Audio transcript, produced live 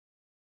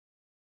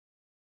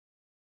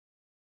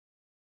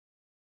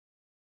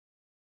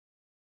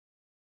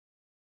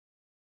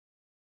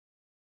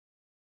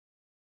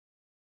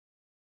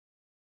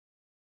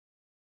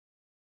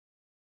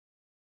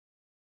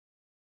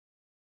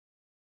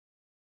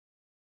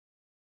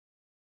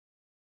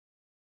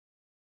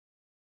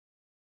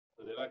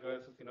Perder la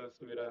cabeza si no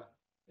estuviera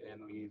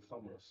en mis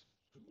hombros.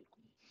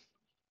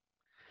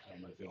 I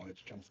might be the only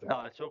chance there.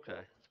 No, it's okay.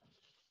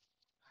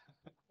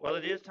 Well,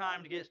 it is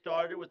time to get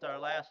started with our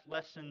last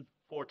lesson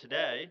for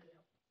today.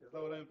 Es la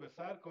hora de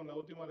empezar con la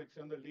última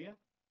lección del día.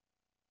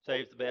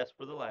 Save the best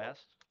for the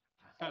last.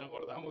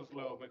 Guardamos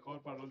lo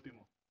mejor para el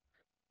último.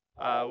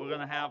 We're going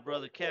to have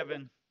Brother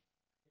Kevin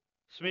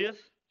Smith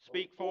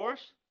speak for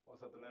us.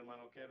 Vamos a tener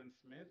hermano Kevin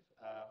Smith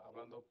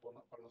hablando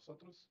para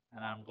nosotros.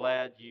 And I'm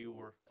glad you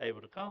were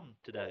able to come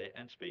today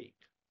and speak.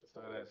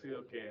 Estoy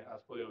agradecido que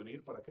has podido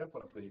venir para acá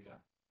para predicar.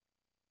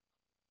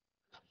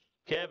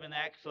 Kevin,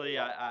 actually,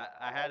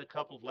 I had a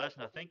couple of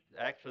lessons. I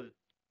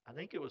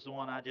think it was the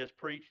one I just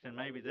preached, and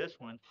maybe this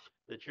one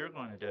that you're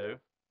going to do.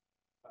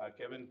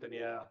 Kevin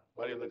tenía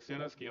varias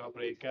lecciones que iba a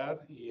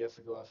predicar y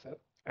ese que va a hacer.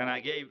 And I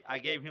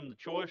gave him the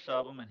choice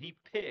of them, and he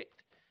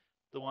picked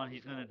the one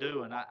he's going to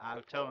do. And I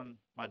was telling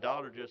my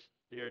daughter just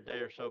here a day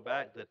or so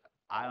back that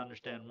I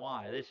understand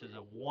why. This is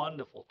a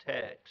wonderful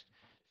text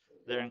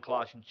there in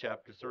Colossians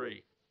chapter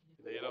 3.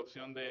 Le di la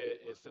opción de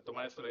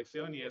tomar esta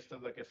lección y esta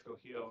es la que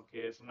escogió,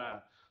 que es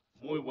una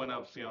muy buena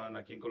opción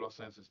aquí en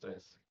Colosenses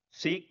 3.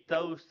 Seek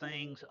those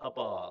things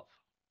above.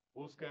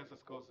 Busca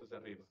esas cosas de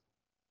arriba.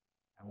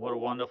 And what a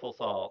wonderful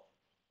thought.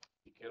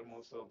 Y qué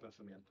hermoso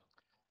pensamiento.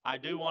 I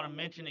do want to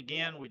mention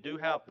again, we do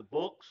have the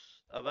books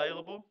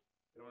available.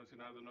 Quiero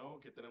mencionar de nuevo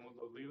que tenemos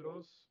los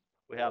libros.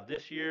 We have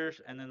this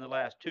year's and then the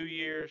last 2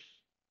 years.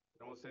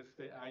 Tenemos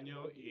este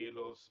año y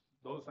los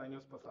 2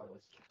 años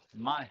pasados.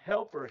 My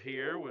helper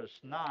here was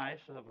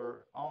nice of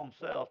her own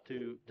self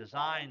to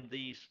design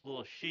these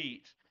little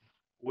sheets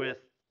with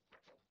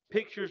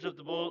pictures of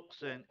the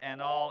books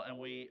and all, and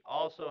we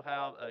also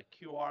have a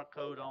QR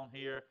code on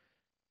here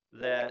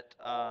that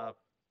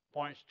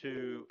points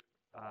to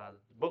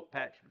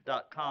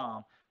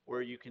bookpatch.com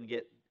where you can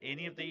get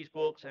any of these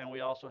books, and we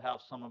also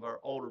have some of our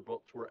older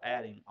books we're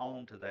adding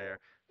on to there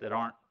that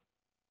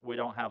we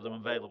don't have them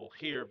available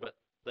here, but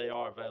they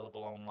are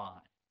available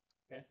online.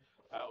 Okay.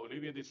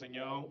 Olivia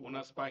diseñó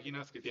unas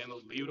páginas que tienen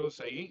los libros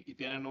ahí y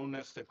tienen un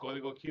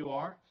código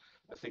QR,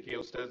 así que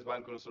ustedes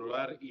van con el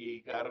celular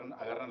y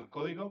agarran el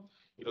código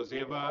y los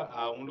lleva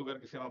a un lugar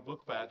que se llama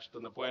Book Patch,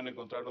 donde pueden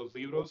encontrar los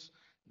libros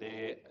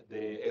de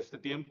este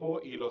tiempo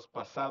y los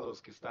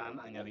pasados que están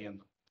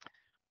añadiendo.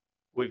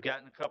 We've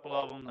gotten a couple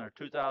of them. They're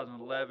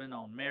 2011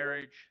 on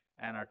marriage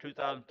and our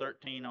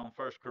 2013 on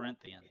 1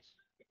 Corinthians.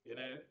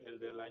 Tiene el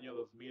del año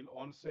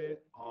 2011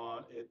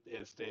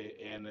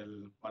 en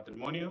el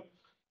matrimonio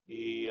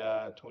y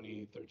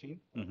 2013.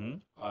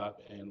 Mm-hmm.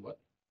 And what?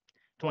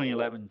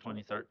 2011 and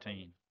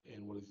 2013.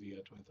 And what is the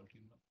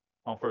 2013 one?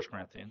 On 1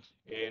 Corinthians.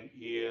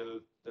 Y el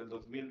del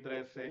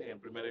 2013 en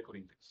 1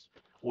 Corintios.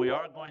 We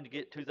are going to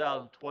get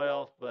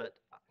 2012, but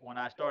when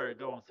I started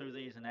going through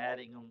these and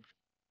adding them,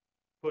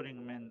 putting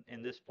them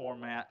in this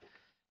format,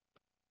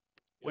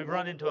 we've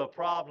run into a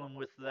problem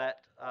with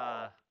that.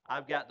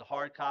 I've got the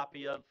hard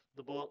copy of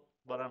the book,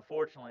 but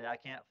unfortunately I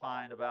can't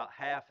find about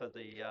half of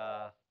the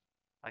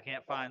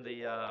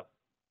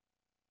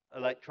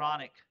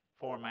electronic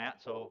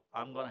format, so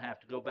I'm going to have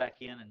to go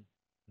back in and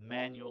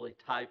manually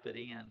type it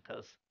in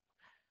because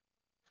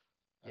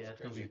it's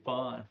going to be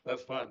fun.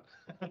 That's fun.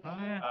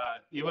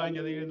 Iba a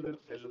añadir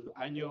el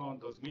año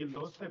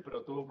 2012,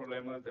 pero tuvo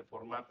problemas de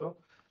formato,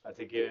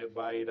 así que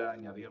va a ir a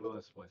añadirlo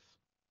después.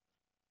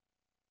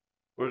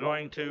 We're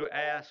going to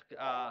ask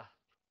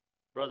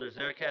Brother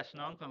Ezer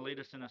Castanon to lead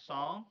us in a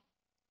song.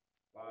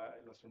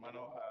 Nuestro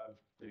hermano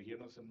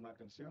dirigirnos en una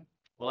canción.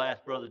 We'll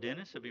ask Brother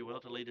Dennis if he will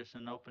to lead us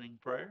in an opening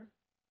prayer.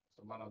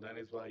 Nuestro hermano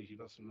Dennis va a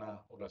dirigirnos en una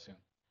oración.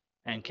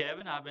 And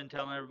Kevin, I've been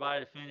telling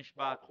everybody to finish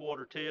by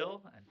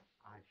 1:45, and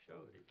I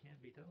showed it can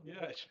be done.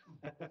 Yeah.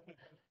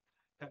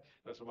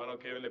 Nuestro hermano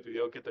Kevin le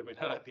pidió que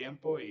terminara a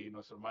tiempo y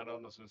nuestro hermano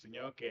nos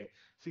enseñó que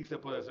sí se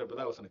puede hacer, but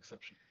that was an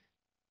exception.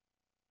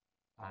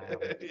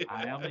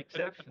 I am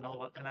exceptional,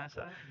 what can I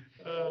say?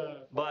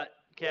 But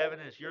Kevin,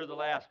 as you're the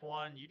last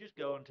one, you just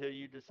go until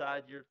you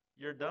decide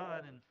you're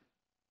done, and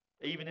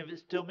even if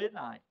it's till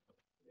midnight.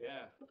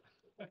 Yeah.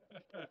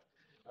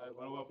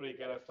 Bueno, voy a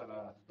predicar hasta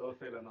las 12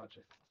 de la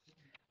noche.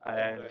 I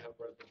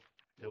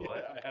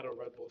had a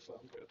Red Bull, so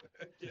I'm good.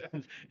 Yeah.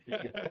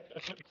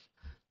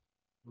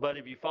 But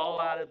if you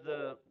fall out of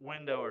the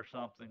window or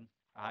something,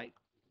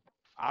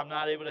 I'm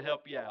not able to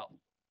help you out.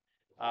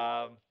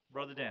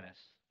 Brother Dennis.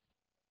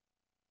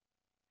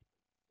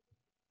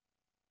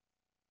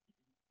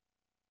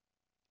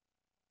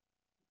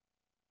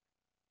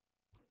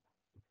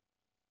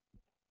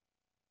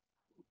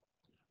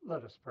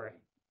 Let us pray.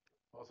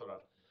 Vamos a orar.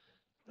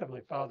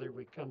 Heavenly Father,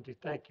 we come to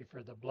thank you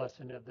for the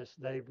blessing of this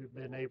day we've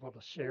been able to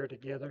share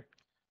together.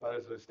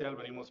 Padre Celestial,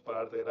 venimos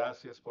para darte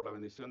gracias por la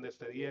bendición de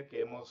este día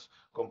que hemos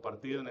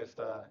compartido en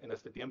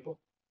este tiempo.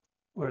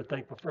 We're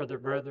thankful for the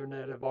brethren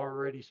that have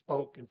already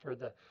spoken for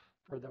the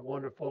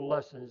wonderful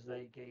lessons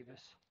they gave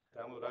us. Te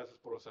damos gracias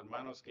por los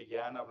hermanos que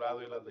ya han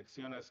hablado y las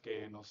lecciones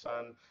que nos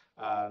han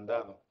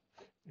dado.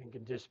 And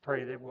can just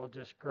pray that we'll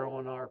just grow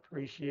in our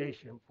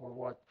appreciation for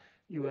what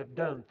you have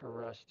done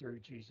for us through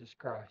Jesus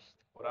Christ.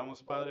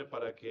 Oramos, Padre,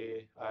 para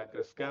que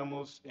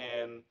crezcamos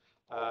en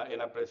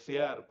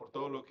apreciar por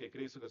todo lo que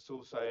Cristo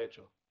Jesús ha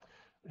hecho.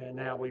 And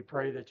now we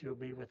pray that you'll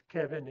be with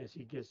Kevin as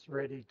he gets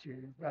ready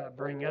to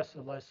bring us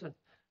a lesson.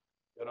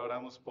 Y ahora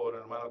oramos por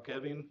el hermano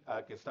Kevin,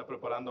 que está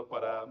preparando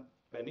para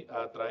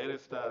traer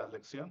esta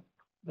lección,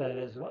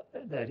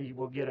 That he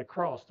will get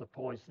across the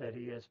points that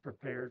he has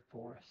prepared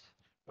for us.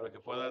 para que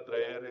pueda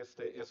traer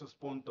esos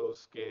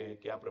puntos que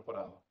ha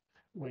preparado.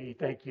 We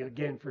thank you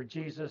again for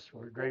Jesus.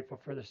 We're grateful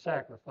for the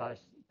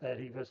sacrifice that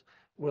he was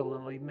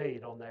willingly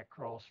made on that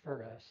cross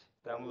for us.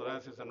 Te damos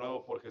gracias de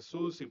nuevo por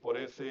Jesús y por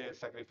ese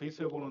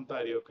sacrificio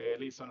voluntario que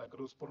Él hizo en la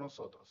cruz por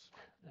nosotros.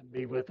 And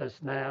be with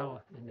us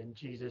now, and in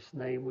Jesus'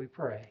 name we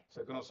pray.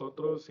 Sé con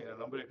nosotros y en el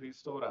nombre de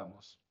Cristo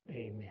oramos.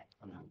 Amen.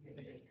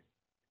 Amén.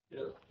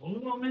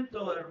 Un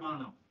momento,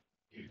 hermano.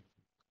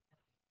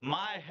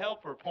 My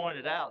helper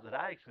pointed out that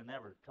I actually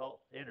never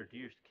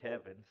introduced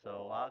Kevin,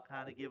 so I'll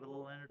kind of give a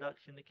little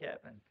introduction to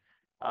Kevin.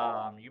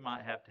 You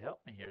might have to help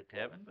me here,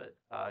 Kevin, but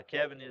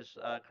Kevin is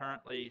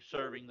currently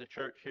serving the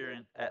church here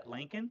at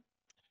Lincoln.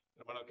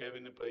 Hermano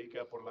Kevin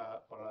predica por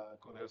la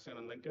congregación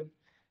en Lincoln.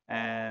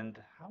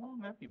 And how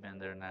long have you been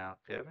there now,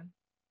 Kevin?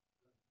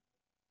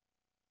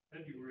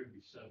 February will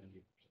be 7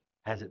 years.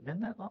 Has it been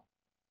that long?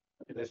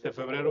 En este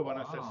febrero van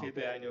a ser Wow.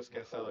 7 años que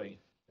ha estado ahí.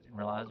 I didn't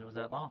realize it was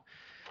that long.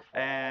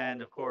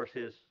 And of course,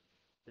 his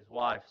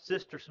wife,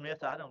 Sister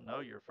Smith. I don't know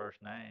your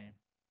first name.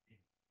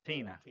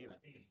 Tina. Tina.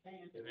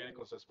 Él viene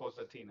con su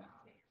esposa Tina.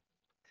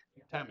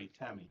 Tammy.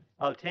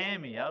 Oh,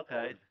 Tammy.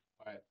 Okay.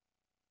 All right,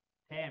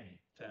 Tammy.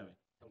 Tammy.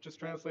 I'm just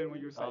translating what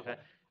you're saying. Okay.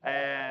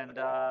 And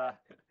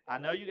I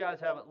know you guys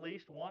have at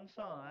least one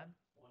son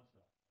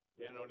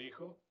Tiene un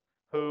hijo.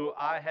 who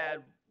I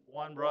had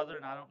one brother,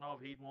 and I don't know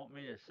if he'd want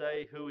me to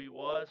say who he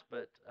was,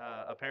 but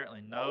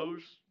apparently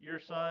knows your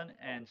son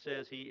and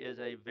says he is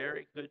a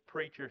very good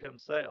preacher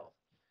himself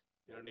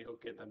Tiene un hijo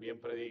que también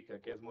predica,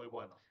 que es muy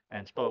bueno.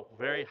 and spoke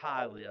very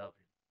highly of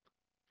him,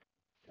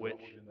 Muy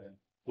bien de él.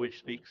 which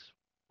speaks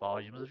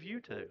volumes of you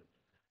too.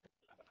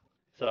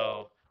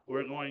 So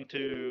we're going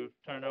to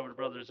turn it over to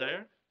Brother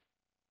Ezer.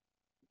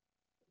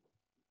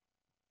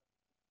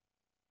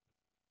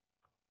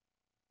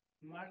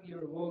 Mark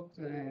your book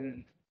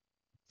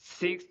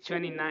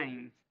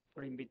 629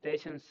 for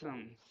invitation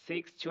song.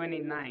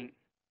 629.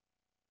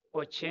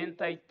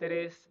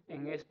 83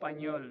 en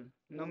español.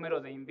 Número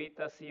de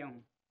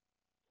invitación.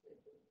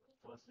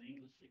 What's the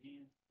English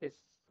again? Es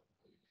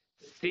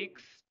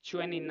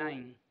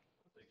 629.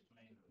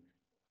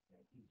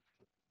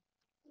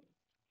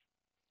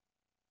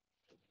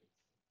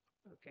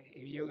 Okay,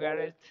 if you got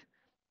it,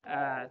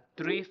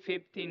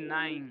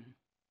 359.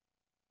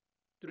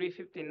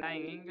 359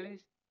 en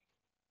inglés.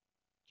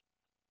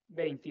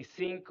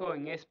 25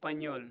 en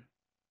español.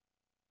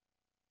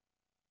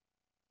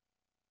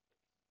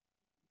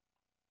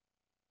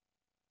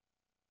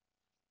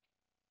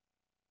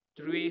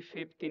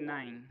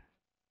 $3.59.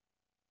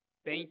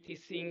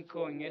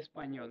 25 en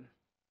español.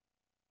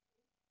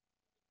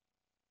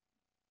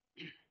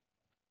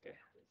 Okay.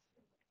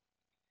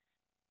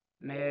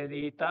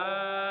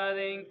 Meditad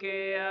en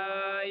que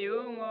hay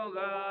un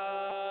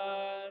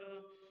hogar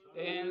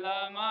en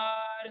la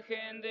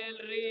margen del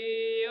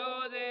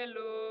río de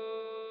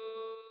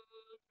luz,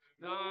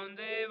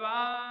 donde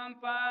van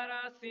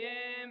para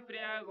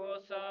siempre a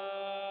gozar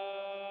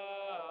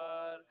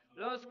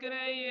los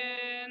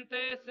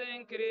creyentes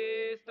en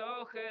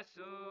Cristo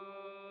Jesús.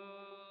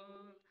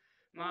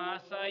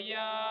 Más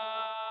allá,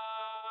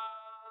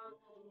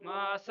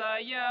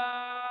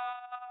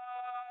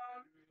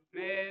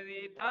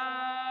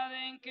 meditad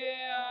en que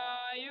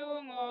hay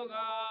un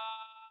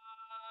hogar.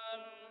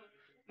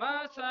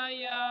 Más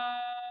allá,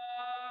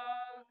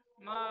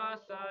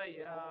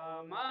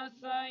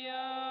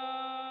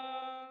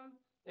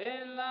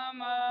 en la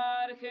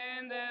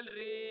margen del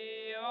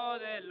río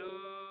de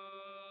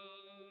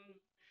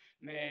luz.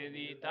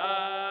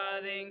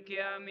 Meditad en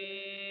qué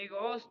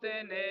amigos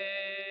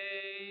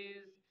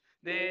tenéis,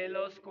 de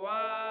los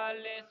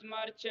cuales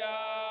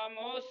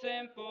marchamos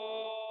en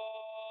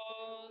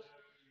pos,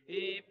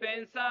 y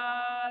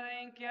pensad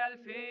en que al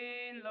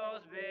fin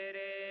los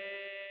veréis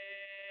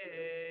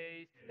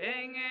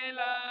en el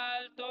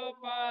alto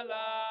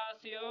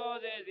palacio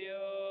de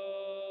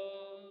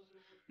Dios.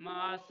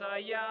 Más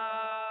allá,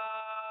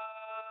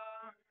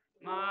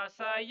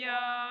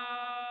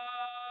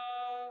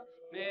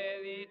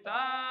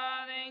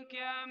 meditad en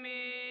qué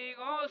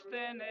amigos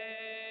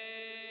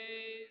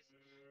tenéis.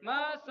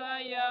 Más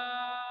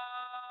allá,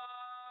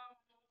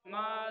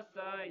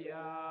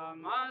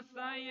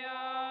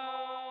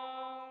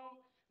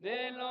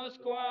 de los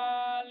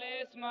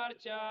cuales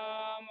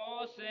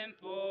marchamos en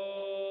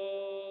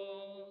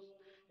pos.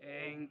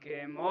 En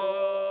que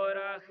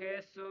mora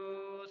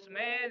Jesús,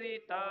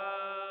 meditad,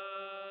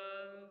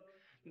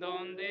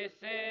 donde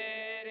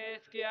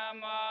seres que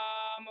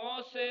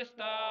amamos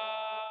están,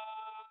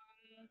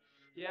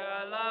 y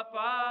a la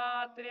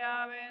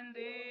patria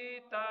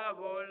bendita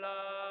volad,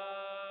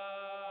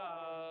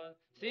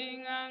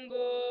 sin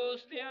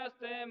angustias,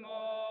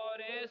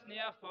 temores ni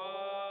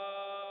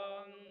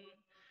Juan.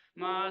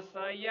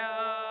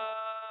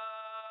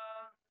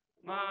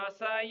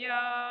 Más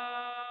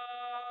allá,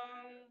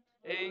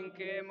 en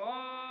que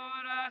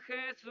mora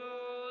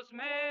Jesús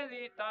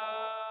meditar.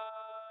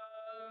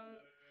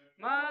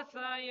 Más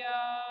allá,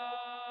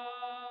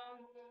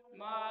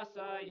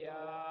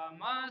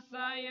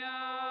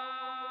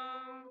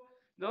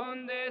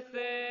 donde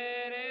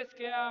seres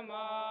que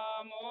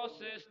amamos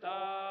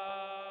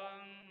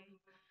están.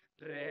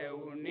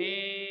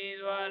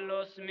 Reunido a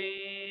los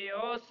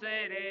míos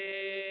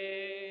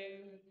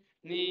seré,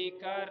 mi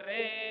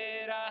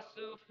carrera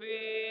su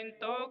fin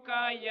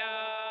toca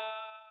ya,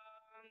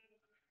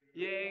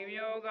 y en mi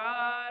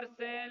hogar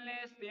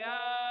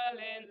celestial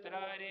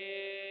entraré,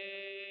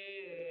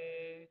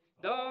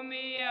 do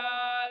mi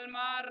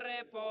alma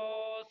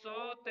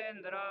reposo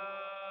tendrá.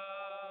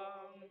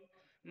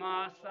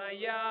 Más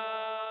allá,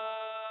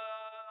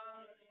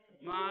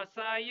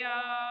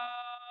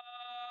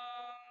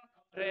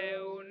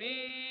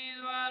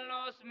 reunido a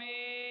los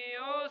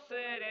míos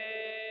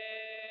seré.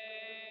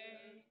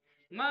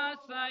 Más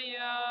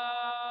allá,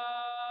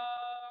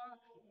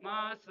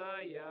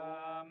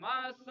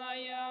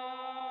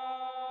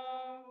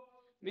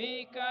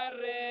 mi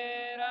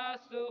carrera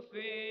su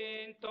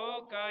fin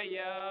toca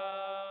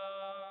ya.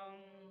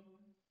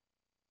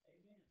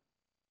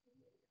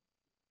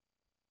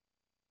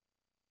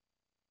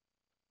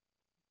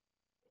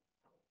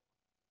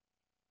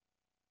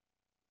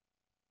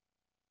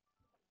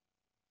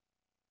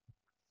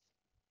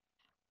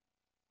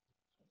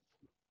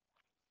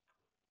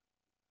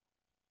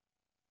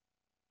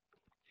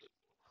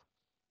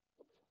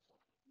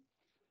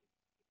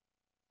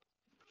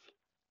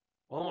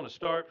 Well, I want to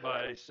start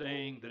by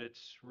saying that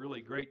it's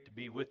really great to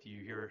be with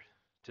you here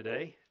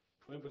today.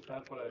 Voy a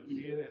empezar por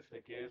decir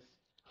que es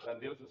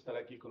grandioso estar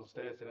aquí con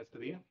ustedes en este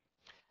día.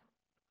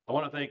 I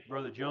want to thank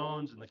Brother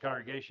Jones and the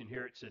congregation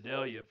here at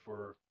Sedalia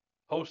for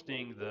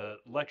hosting the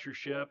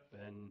lectureship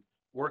and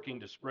working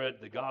to spread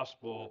the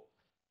gospel,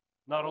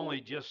 not only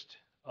just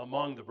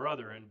among the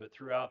brethren, but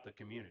throughout the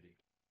community.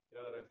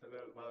 Quiero agradecerle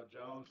al hermano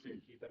Jones y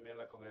aquí también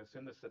a la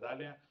congregación de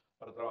Sedalia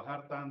para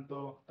trabajar tan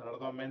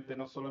arduamente,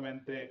 no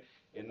solamente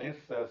en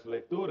estas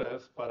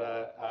lecturas,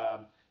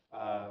 para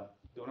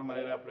de una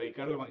manera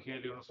predicar el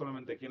evangelio, no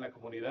solamente aquí en la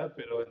comunidad,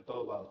 pero en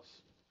todos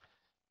lados.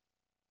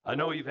 I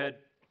know you've had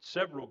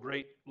several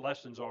great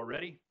lessons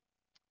already,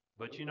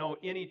 but you know,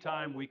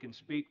 anytime we can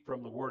speak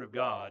from the Word of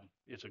God,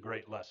 it's a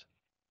great lesson.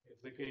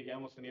 Sé que ya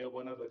hemos tenido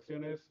buenas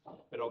lecciones,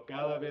 pero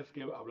cada vez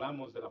que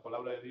hablamos de la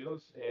palabra de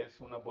Dios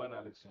es una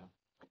buena lección.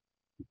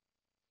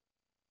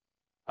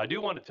 I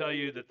do want to tell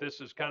you that this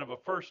is kind of a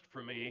first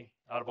for me.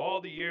 Out of all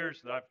the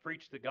years that I've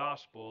preached the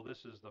gospel,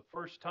 this is the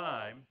first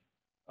time,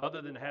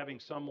 other than having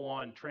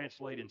someone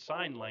translate in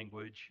sign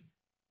language,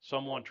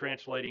 someone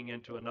translating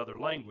into another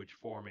language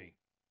for me.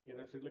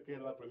 Quiero decirle que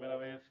es la primera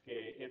vez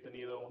que he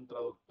tenido un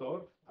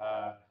traductor.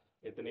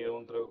 He tenido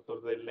un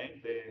traductor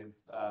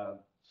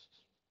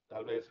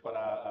tal vez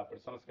para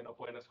personas que no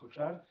pueden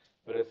escuchar,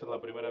 pero esta es la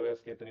primera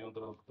vez que he tenido un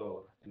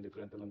traductor en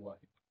diferentes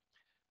lenguajes.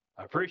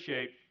 I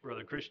appreciate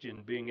Brother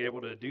Christian being able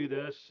to do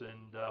this,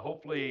 and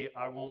hopefully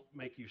I won't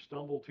make you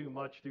stumble too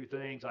much through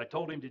things. I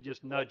told him to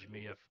just nudge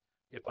me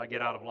if I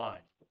get out of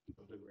line.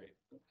 You'll do great.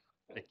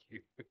 Thank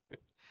you.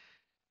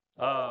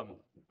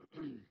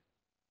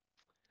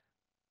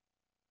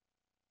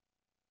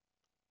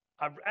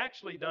 I've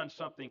actually done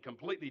something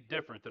completely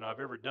different than I've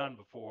ever done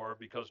before,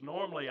 because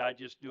normally I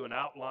just do an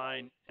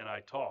outline and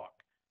I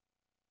talk.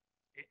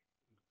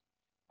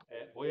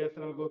 Voy a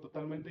hacer algo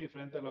totalmente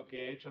diferente a lo que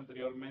he hecho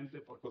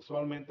anteriormente, porque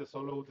usualmente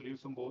solo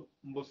utilizo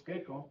un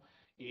bosquejo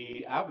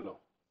y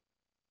hablo.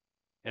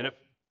 And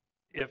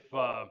if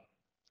I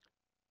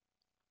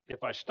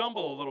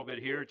stumble a little bit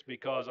here, it's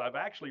because I've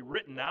actually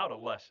written out a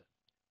lesson,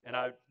 and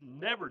I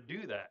never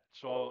do that.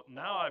 So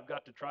now I've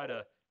got to try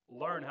to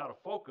learn how to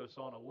focus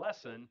on a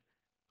lesson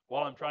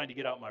while I'm trying to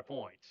get out my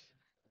points.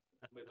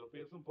 Me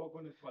tropiezo un poco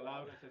en mis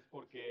palabras, es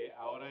porque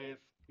ahora he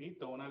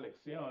escrito una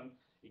lección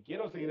y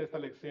quiero seguir esta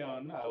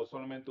lección.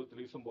 Usualmente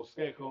utilizo un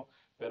bosquejo,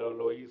 pero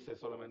lo hice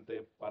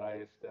solamente para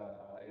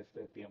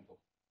este tiempo.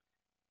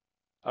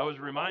 I was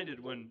reminded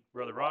when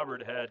Brother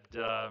Robert had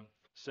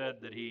said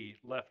that he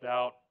left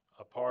out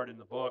a part in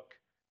the book,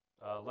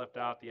 left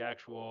out the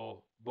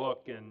actual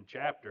book and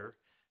chapter,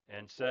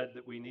 and said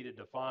that we needed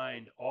to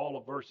find all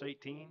of verse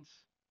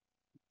 18s.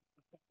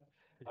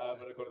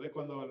 Me recordé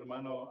cuando el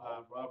hermano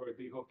Robert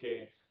dijo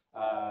que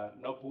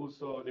no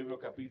puso libro,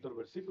 capítulo,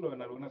 versículo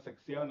en alguna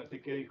sección,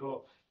 así que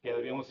dijo que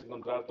debíamos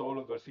encontrar todos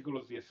los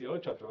versículos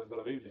 18 a través de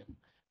la Biblia.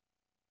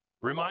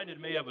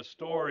 Reminded me of a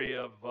story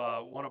of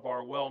one of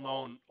our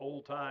well-known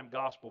old-time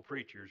gospel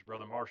preachers,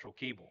 Brother Marshall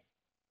Keeble.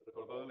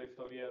 Recordó de la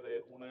historia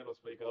de uno de los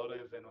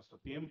predicadores de nuestro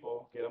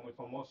tiempo, que era muy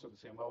famoso, que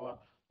se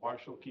llamaba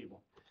Marshall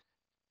Keeble.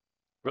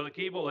 Brother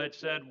Keeble had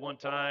said one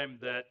time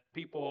that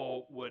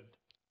people would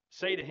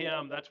say to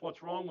him, "That's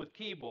what's wrong with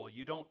Keeble.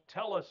 You don't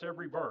tell us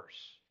every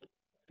verse."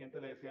 Gente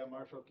le decía a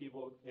Marshall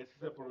Keeble, ese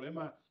es el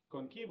problema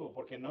con Keeble,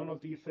 porque no nos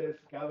dices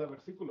cada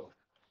versículo.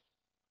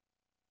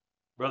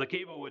 Brother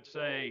Keeble would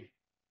say,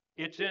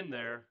 it's in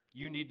there.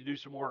 You need to do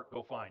some work.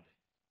 Go find it.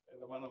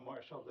 El hermano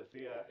Marshall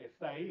decía,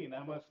 está ahí,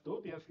 nada más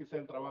tú tienes que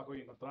hacer el trabajo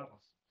y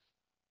encontrarnos.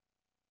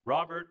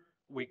 Robert,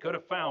 we could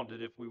have found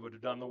it if we would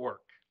have done the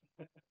work.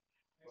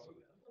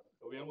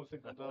 Lo hubiéramos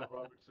encontrado,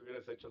 Robert, si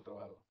hubieras hecho el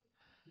trabajo.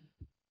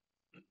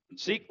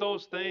 Seek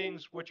those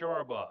things which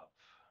are above.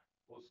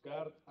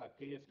 Buscar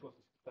aquellas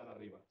cosas que están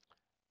arriba.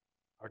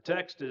 Our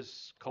text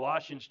is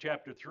Colossians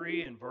chapter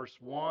 3 and verse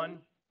 1.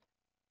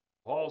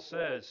 Paul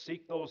says,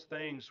 seek those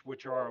things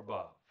which are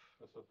above.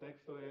 Nuestro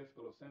texto es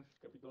Colosenses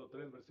capítulo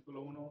 3,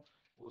 versículo 1,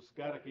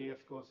 buscar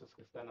aquellas cosas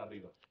que están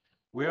arriba.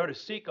 We are to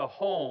seek a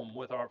home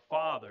with our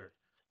Father,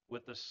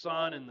 with the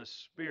Son and the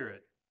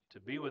Spirit, to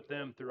be with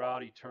them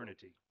throughout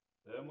eternity.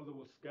 Debemos de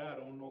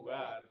buscar un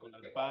hogar con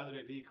el Padre,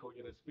 el Hijo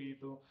y el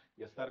Espíritu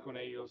y estar con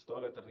ellos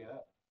toda la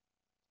eternidad.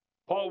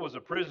 Paul was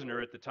a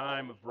prisoner at the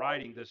time of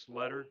writing this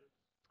letter.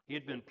 He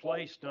had been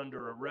placed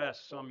under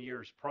arrest some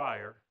years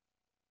prior.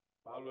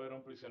 Pablo era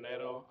un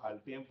prisionero al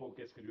tiempo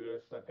que escribió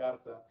esta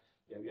carta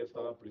y había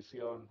estado en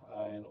prisión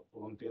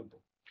por un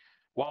tiempo.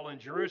 While in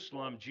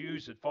Jerusalem,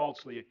 Jews had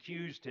falsely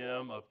accused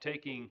him of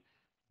taking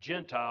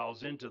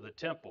Gentiles into the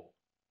temple.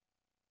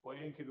 Fue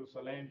en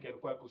Jerusalén que él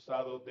fue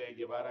acusado de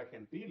llevar a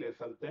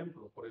gentiles al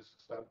templo, por eso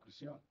está en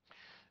prisión.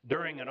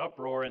 During an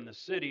uproar in the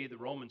city, the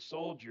Roman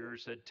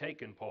soldiers had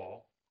taken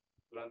Paul.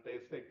 Durante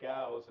este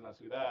caos en la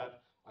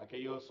ciudad,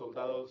 aquellos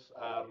soldados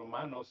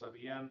romanos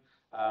habían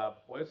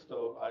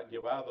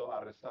llevado,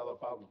 arrestado a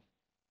Pablo.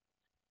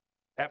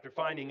 After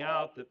finding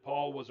out that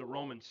Paul was a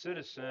Roman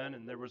citizen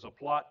and there was a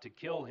plot to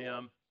kill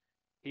him,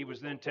 he was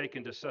then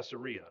taken to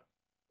Caesarea.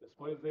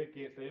 Después de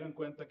que se dieron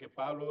cuenta que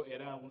Pablo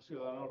era un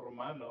ciudadano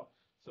romano,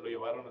 se lo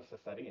llevaron a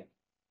Cesarea.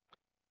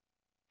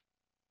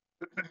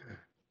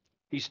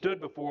 He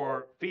stood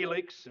before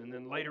Felix, and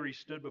then later he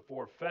stood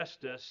before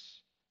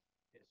Festus.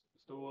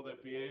 Estuvo de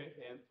pie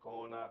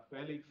con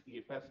Félix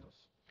y Festus.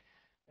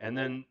 And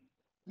then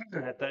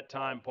at that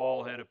time,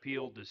 Paul had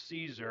appealed to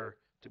Caesar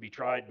to be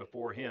tried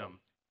before him.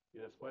 Y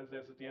después de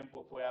ese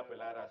tiempo fue a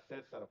apelar a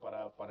César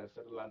para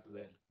aparecer delante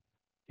de él.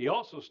 He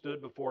also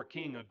stood before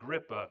King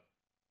Agrippa.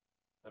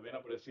 También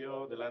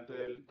apareció delante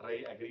del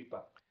rey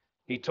Agripa.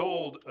 He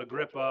told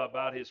Agrippa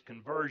about his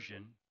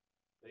conversion.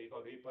 Le dijo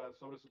a Agripa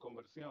sobre su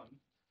conversión.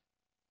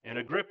 And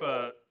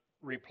Agrippa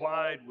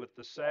replied with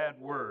the sad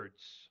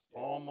words,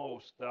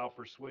 almost thou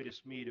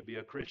persuadest me to be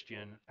a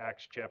Christian,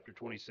 Acts chapter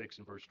 26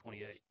 and verse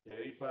 28. Y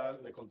Agripa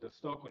le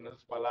contestó con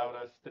esas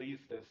palabras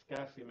tristes,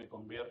 casi me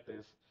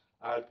conviertes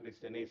al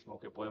cristianismo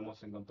que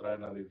podemos encontrar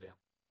en la Biblia.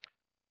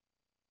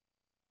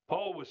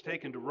 Paul was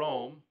taken to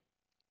Rome.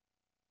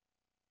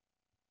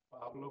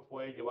 Pablo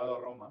fue llevado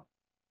a Roma.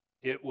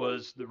 It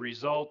was the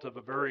result of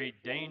a very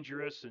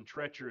dangerous and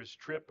treacherous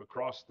trip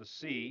across the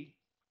sea.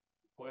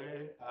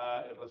 Fue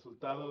el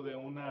resultado de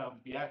un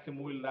viaje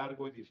muy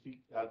largo y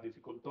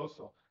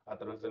dificultoso a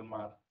través del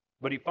mar.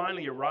 But he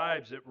finally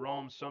arrives at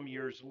Rome some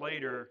years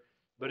later,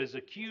 but his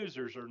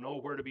accusers are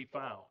nowhere to be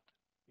found.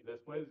 Y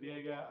después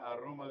llega a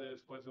Roma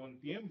después de un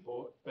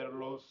tiempo, pero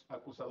los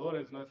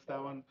acusadores no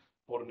estaban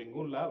por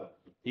ningún lado.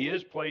 He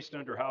is placed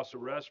under house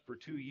arrest for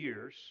 2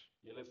 years.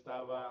 Y él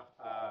estaba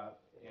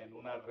en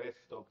un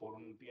arresto por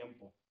un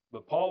tiempo.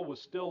 But Paul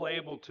was still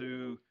able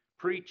to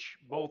preach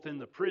both in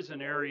the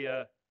prison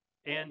area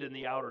and in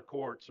the outer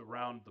courts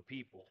around the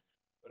people.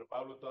 Pero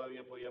Pablo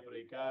todavía podía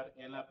predicar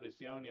en la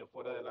prisión y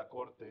afuera de la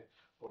corte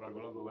por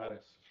algunos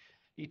lugares.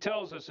 He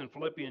tells us in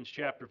Philippians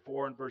chapter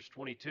 4 and verse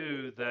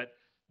 22 that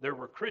there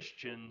were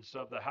Christians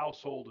of the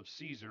household of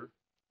Caesar.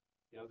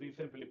 Y nos dice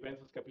en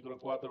Filipenses capítulo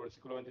 4,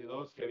 versículo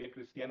 22, que había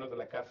cristianos de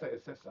la casa de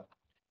César.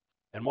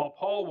 And while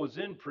Paul was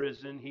in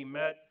prison, he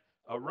met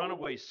a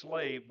runaway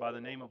slave by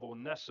the name of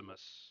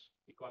Onesimus.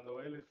 Y cuando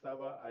él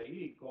estaba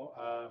ahí,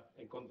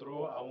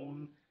 encontró a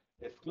un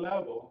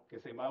esclavo que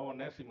se llamaba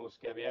Onesimus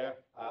que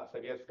se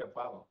había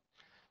escapado.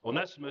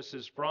 Onesimus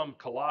is from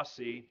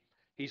Colossae.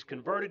 He's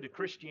converted to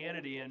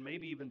Christianity and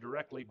maybe even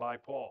directly by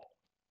Paul.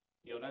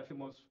 Y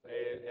Onesimus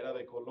era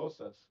de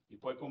Colosas y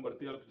fue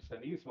convertido al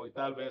cristianismo y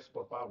tal vez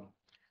por Pablo.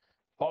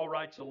 Paul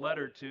writes a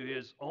letter to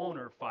his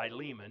owner,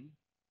 Philemon.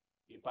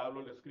 Y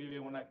Pablo le escribe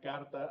una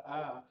carta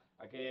a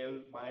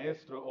aquel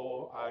maestro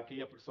o a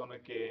aquella persona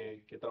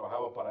que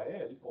trabajaba para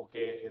él o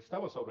que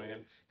estaba sobre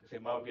él, que se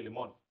llamaba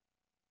Filemón.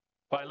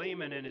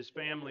 Philemon and his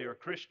family are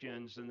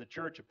Christians, and the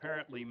church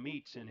apparently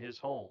meets in his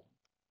home.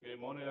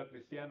 Filemón era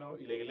cristiano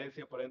y la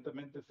iglesia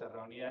aparentemente se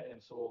reunía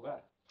en su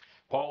hogar.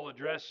 Paul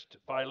addressed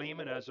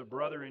Philemon as a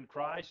brother in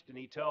Christ, and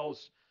he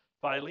tells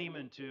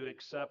Philemon to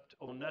accept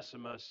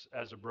Onesimus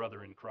as a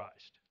brother in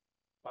Christ.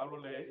 Pablo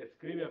le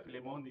escribe a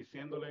Filemón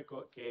diciéndole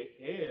que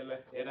él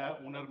era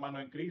un hermano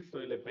en Cristo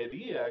y le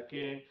pedía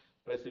que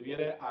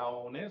recibiera a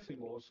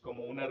Onesimus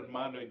como un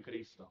hermano en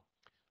Cristo.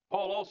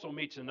 Paul also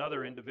meets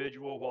another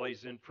individual while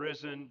he's in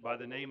prison by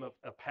the name of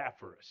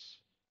Epaphras.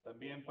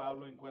 También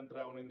Pablo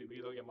encuentra a un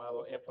individuo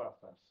llamado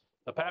Epafras.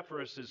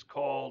 Epaphras is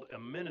called a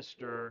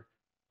minister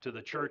to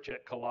the church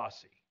at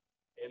Colossae.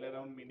 Él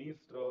era un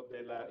ministro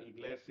de la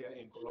iglesia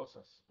en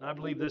Colosas. And I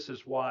believe this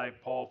is why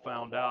Paul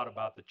found out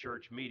about the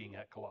church meeting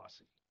at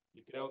Colossae.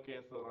 Y creo que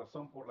es la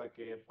razón por la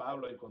que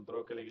Pablo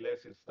encontró que la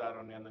iglesia está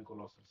reuniendo en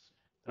Colosas.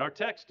 And our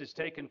text is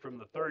taken from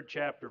the 3rd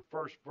chapter,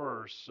 1st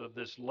verse of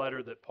this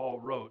letter that Paul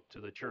wrote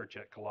to the church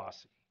at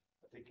Colossae.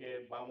 Así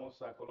que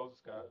vamos a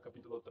Colosas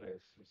capítulo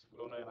 3,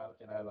 versículo 1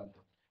 en adelante.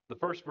 The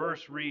first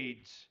verse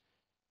reads,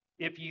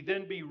 "If ye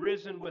then be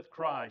risen with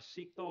Christ,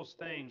 seek those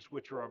things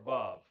which are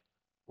above,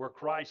 where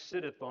Christ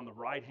sitteth on the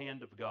right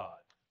hand of God."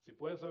 Si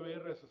puedes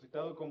haber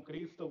resucitado con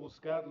Cristo,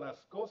 buscad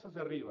las cosas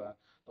de arriba,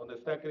 donde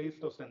está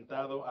Cristo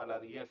sentado a la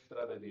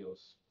diestra de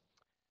Dios.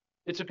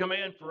 It's a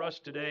command for us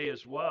today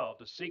as well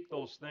to seek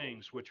those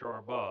things which are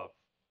above.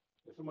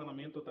 Es un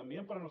mandamiento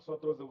también para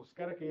nosotros de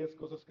buscar aquellas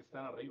cosas que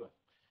están arriba.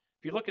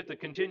 If you look at the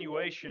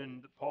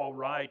continuation that Paul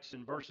writes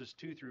in verses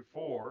 2 through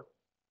 4,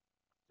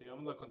 Si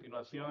vemos la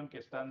continuación que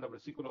está en el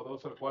versículo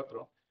 2 al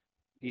 4,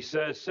 he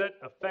says, "Set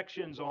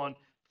affections on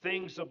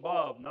things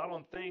above, not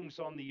on things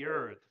on the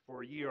earth,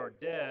 for ye are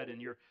dead,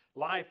 and your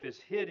life is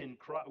hid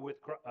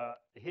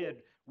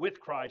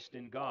with Christ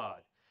in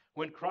God.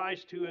 When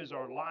Christ, who is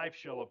our life,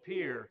 shall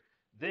appear,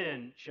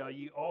 then shall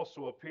ye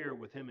also appear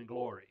with him in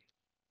glory."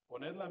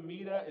 poned la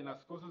mira en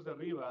las cosas de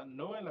arriba,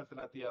 no en las de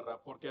la tierra,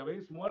 porque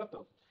habéis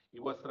muerto, y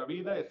vuestra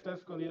vida está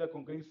escondida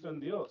con Cristo en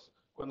Dios.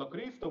 Cuando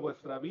Cristo,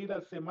 vuestra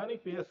vida, se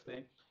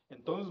manifieste,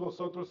 entonces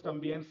vosotros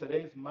también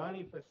seréis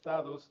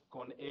manifestados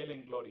con Él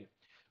en gloria.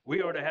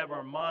 We are to have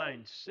our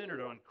minds centered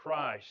on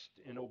Christ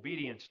in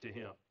obedience to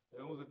him.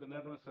 Debemos de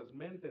tener nuestras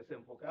mentes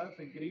enfocadas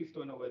en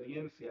Cristo en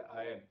obediencia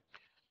a Él.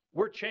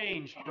 We're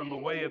changed from the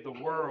way of the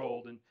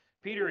world, and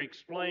Peter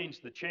explains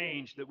the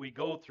change that we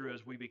go through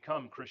as we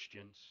become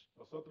Christians.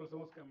 Nosotros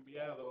hemos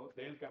cambiado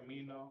del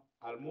camino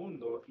al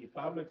mundo y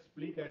Pablo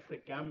explica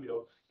este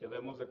cambio que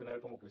debemos de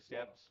tener como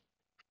cristianos.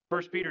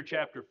 1 Peter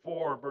chapter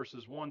 4,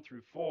 verses 1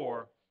 through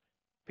 4,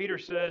 Peter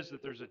says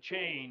that there's a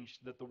change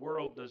that the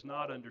world does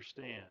not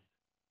understand.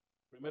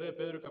 1 de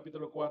Pedro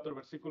capítulo 4,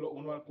 versículo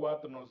 1 al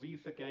 4 nos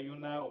dice que hay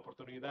una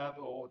oportunidad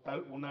o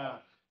tal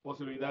una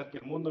posibilidad que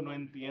el mundo no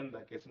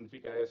entienda qué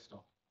significa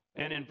esto.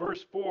 And in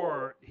verse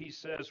 4, he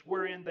says,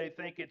 "Wherein they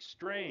think it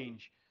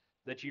strange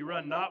that ye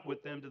run not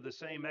with them to the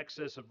same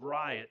excess of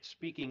riot,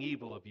 speaking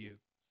evil of you."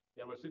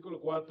 Y el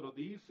versículo 4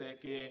 dice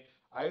que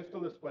a esto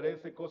les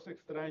parece cosa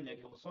extraña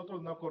que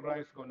vosotros no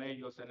corráis con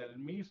ellos en el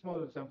mismo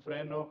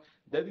desenfreno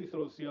de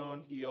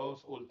disolución y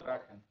os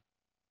ultrajan.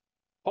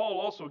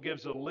 Paul also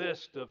gives a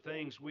list of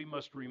things we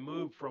must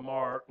remove from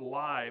our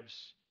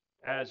lives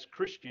as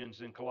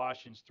Christians in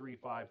Colossians 3,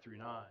 5 through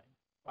 9.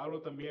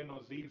 Pablo también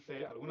nos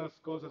dice algunas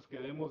cosas que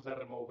debemos de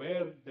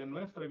remover de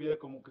nuestra vida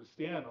como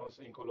cristianos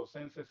en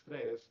Colosenses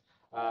 3,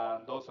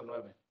 2 a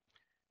 9.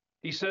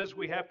 He says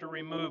we have to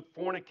remove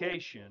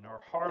fornication or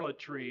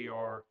harlotry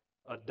or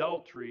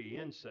adultery,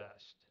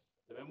 incest.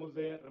 Debemos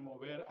de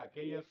remover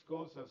aquellas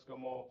cosas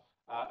como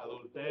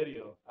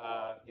adulterio,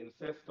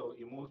 incesto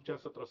y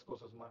muchas otras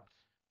cosas más.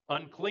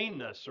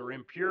 Uncleanness or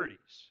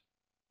impurities,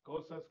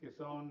 Cosas que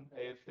son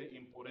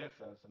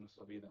impurezas en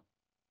nuestra vida.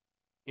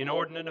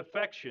 inordinate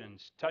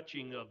affections,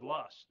 touching of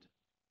lust,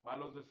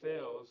 Malos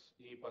deseos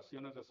y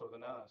pasiones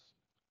desordenadas.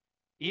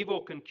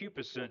 evil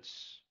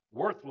concupiscence,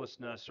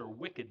 worthlessness or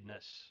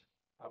wickedness,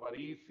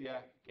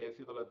 Avaricia, que es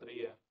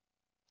idolatría.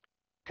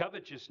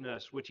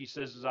 covetousness, which he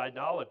says is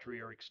idolatry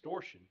or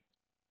extortion,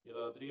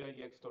 Idolatría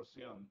y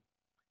extorsión.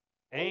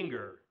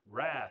 anger,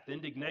 wrath,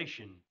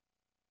 indignation.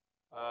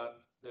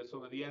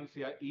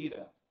 Desobediencia,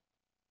 ira.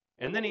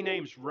 And then he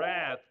names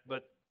wrath,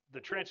 but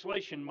the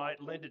translation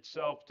might lend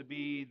itself to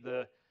be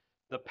the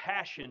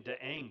passion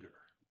to anger.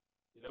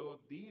 Y luego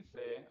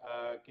dice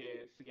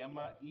que se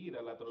llama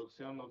ira, la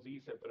traducción nos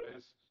dice, pero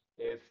es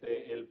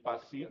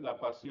la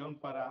pasión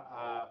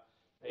para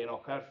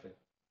enojarse.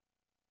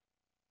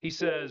 He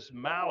says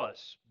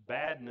malice,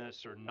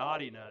 badness or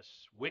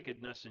naughtiness,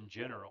 wickedness in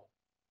general,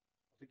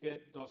 Así que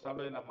nos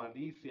habla de la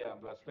malicia,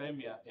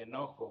 blasfemia,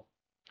 enojo,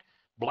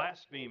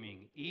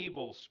 blaspheming,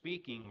 evil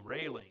speaking,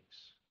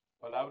 railings,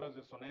 palabras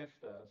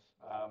deshonestas,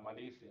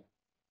 malicia,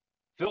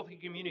 filthy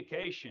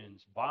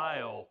communications,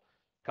 vile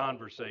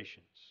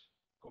conversations.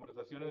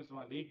 conversaciones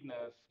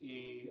malignas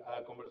y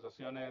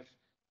conversaciones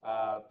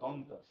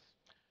tontas.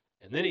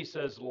 And then he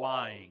says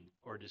lying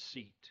or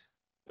deceit.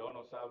 Luego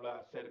nos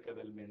habla acerca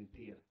del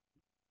mentir.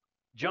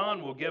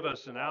 John will give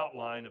us an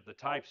outline of the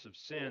types of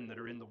sin that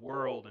are in the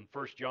world in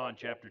 1 John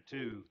chapter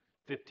 2,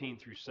 15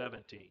 through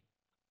 17.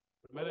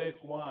 Primero de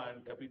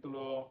Juan,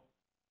 capítulo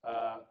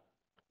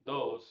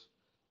 2,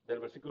 del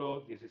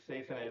versículo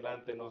 16 en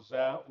adelante, nos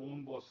da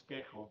un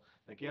bosquejo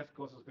de aquellas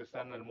cosas que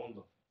están en el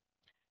mundo.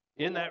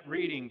 In that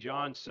reading,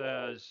 John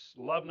says,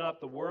 "Love not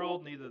the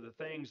world, neither the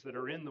things that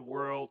are in the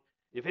world.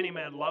 If any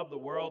man love the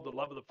world, the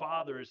love of the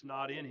Father is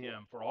not in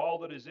him. For all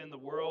that is in the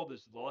world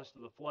is the lust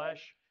of the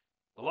flesh,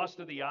 the lust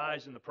of the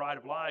eyes, and the pride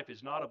of life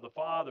is not of the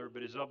Father,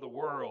 but is of the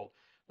world.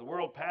 The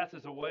world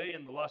passeth away,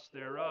 and the lust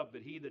thereof,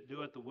 but he that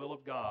doeth the will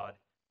of God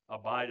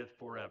abideth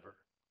forever."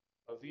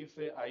 Nos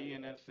dice ahí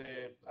en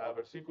ese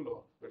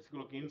versículo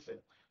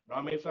 15, no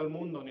améis al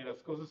mundo ni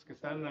las cosas que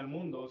están en el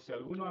mundo. Si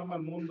alguno ama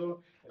al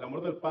mundo, el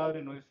amor del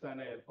Padre no está en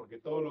él, porque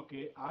todo lo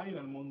que hay en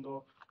el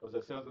mundo, Los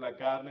deseos de la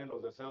carne,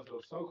 los deseos de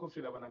los ojos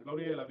y la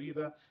vanagloria de la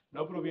vida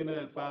no proviene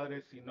del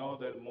Padre, sino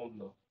del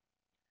mundo.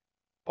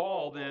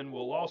 Paul then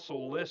will also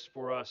list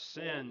for us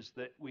sins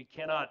that we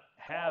cannot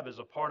have as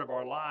a part of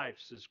our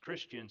lives as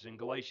Christians in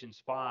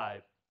Galatians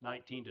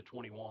 5:19 to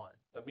 21.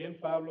 También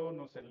Pablo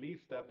nos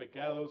enlista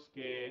pecados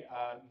que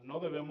no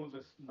deben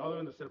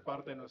de ser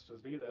parte de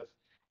nuestras vidas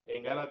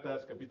en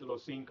Gálatas capítulo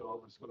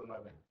 5, versículo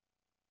 9.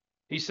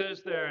 He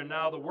says there, and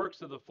now the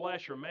works of the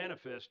flesh are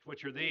manifest,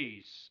 which are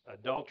these: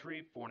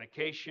 adultery,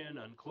 fornication,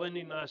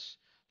 uncleanness,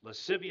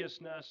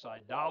 lasciviousness,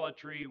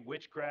 idolatry,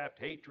 witchcraft,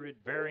 hatred,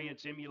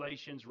 variance,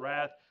 emulations,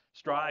 wrath,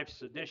 strife,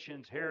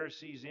 seditions,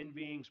 heresies,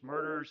 envyings,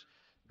 murders,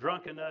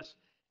 drunkenness,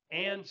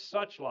 and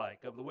such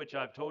like, of the which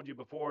I've told you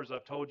before, as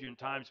I've told you in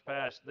times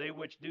past, they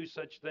which do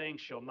such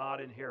things shall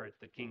not inherit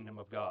the kingdom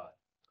of God.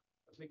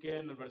 Así que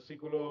en el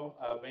versículo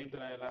 20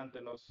 en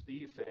adelante nos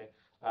dice,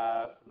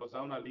 nos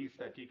da una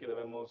lista aquí que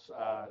debemos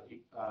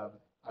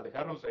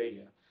alejarnos de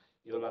ella.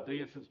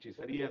 Idolatrías,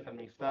 hechicerías,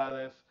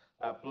 amistades,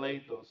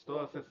 pleitos,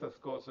 todas estas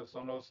cosas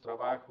son los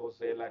trabajos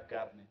de la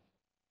carne.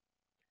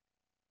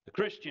 The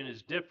Christian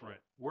is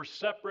different. We're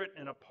separate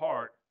and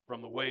apart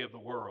from the way of the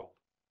world.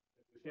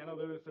 El cristiano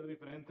debe ser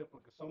diferente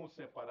porque somos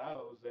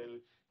separados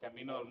del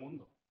camino del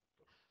mundo.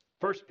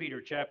 1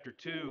 Peter chapter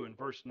 2 and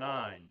verse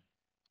 9.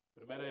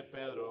 Primera de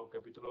Pedro,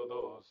 capítulo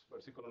 2,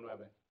 versículo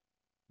 9.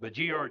 But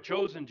ye are a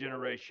chosen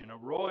generation, a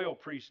royal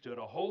priesthood,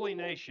 a holy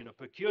nation, a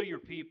peculiar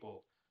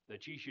people,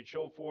 that ye should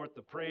show forth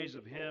the praise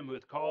of him who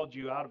hath called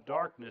you out of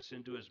darkness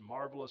into his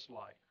marvelous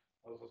light.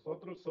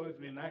 Vosotros sois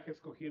linaje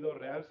escogido,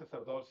 real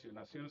sacerdocio,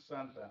 nación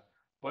santa,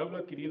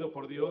 pueblo adquirido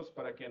por Dios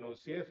para que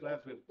anunciéis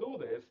las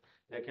virtudes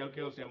de aquel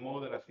que os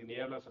llamó de las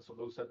tinieblas a su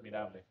luz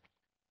admirable.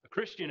 A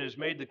Christian has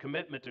made the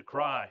commitment to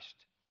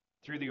Christ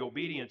through the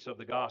obedience of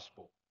the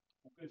gospel.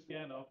 Un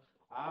cristiano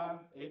ha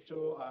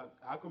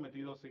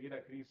cometido seguir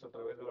a Cristo a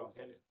través del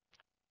Evangelio.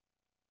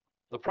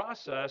 The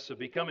process of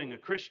becoming a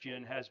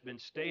Christian has been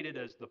stated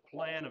as the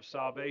plan of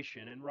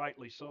salvation, and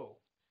rightly so.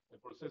 El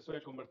proceso de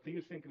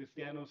convertirse en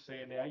cristiano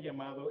se le ha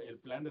llamado el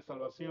plan de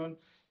salvación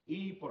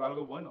y por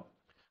algo bueno.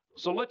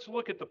 So let's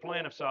look at the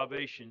plan of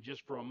salvation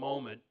just for a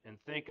moment and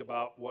think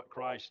about what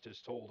Christ has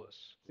told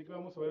us. Así que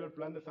vamos a ver el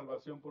plan de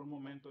salvación por un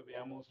momento y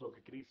veamos lo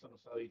que Cristo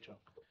nos ha dicho.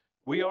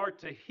 We are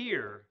to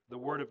hear the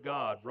word of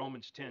God,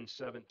 Romans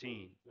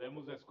 10:17.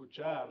 Debemos de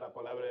escuchar la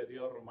palabra de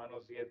Dios,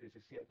 Romanos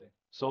 10:17.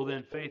 So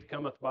then faith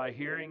cometh by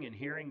hearing, and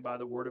hearing by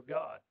the word of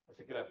God.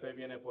 Así que la fe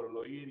viene por el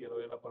oír y el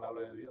oír la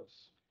palabra de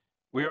Dios.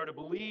 We are to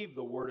believe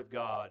the word of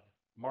God,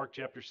 Mark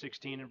chapter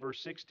 16 and verse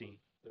 16.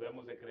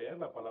 Debemos de creer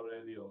la palabra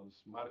de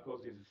Dios,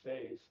 Marcos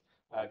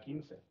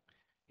 16:15.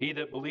 He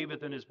that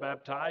believeth and is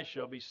baptized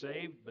shall be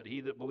saved, but he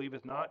that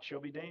believeth not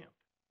shall be damned.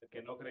 El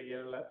que no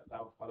creyera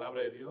la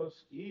palabra de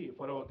Dios y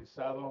fuera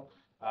bautizado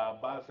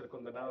va a ser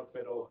condenado,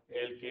 pero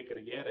el que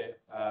creyere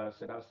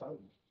será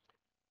salvo.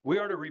 We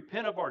are to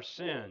repent of our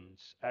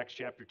sins, Acts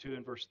chapter 2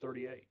 and verse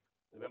 38.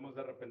 Debemos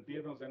de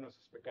arrepentirnos de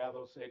nuestros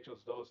pecados,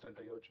 Hechos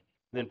 2:38.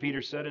 Then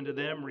Peter said unto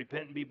them,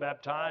 repent and be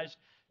baptized,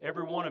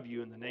 every one of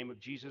you, in the name of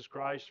Jesus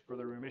Christ, for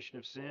the remission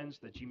of sins,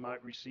 that ye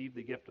might receive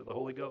the gift of the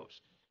Holy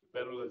Ghost.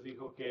 Pedro les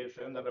dijo que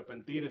se deben de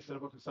arrepentir y ser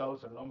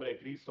bautizados en el nombre de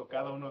Cristo,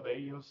 cada uno de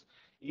ellos,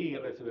 y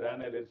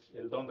recibirán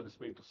el don del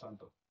Espíritu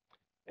Santo.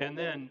 And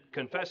then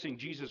confessing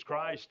Jesus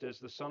Christ as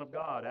the Son of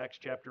God, Acts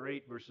chapter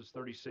 8, verses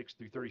 36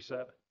 through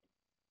 37.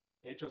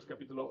 Hechos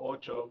capítulo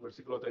 8,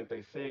 versículo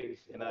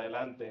 36 en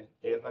adelante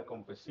es la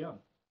confesión.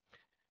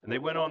 And they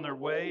went on their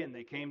way, and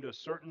they came to a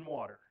certain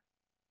water.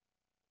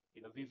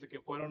 Y nos dice que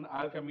fueron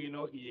al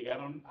camino y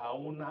llegaron a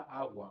una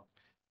agua.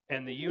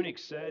 And the eunuch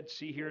said,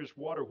 see, here is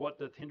water. What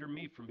doth hinder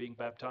me from being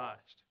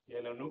baptized? Y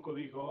el eunuco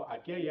dijo,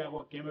 aquí hay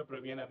agua, ¿qué me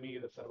previene a mí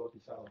de ser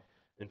bautizado?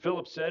 And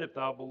Philip said, if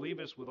thou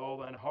believest with all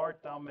thine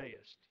heart, thou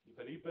mayest. Y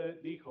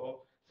Felipe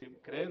dijo, si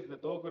crees de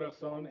todo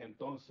corazón,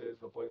 entonces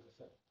lo puedes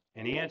hacer.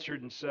 And he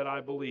answered and said,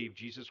 I believe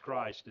Jesus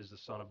Christ is the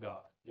Son of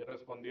God. Y él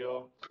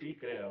respondió, sí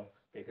creo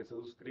que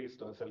Jesús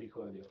Cristo es el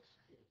Hijo de Dios.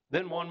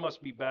 Then one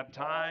must be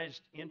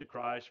baptized into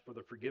Christ for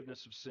the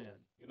forgiveness of sin.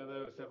 Y uno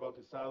debe ser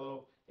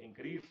bautizado en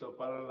Cristo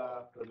para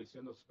la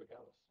remisión de sus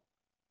pecados.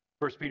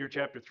 1 Peter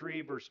chapter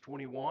 3, verse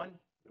 21.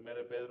 1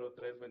 Pedro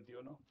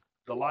 3:21.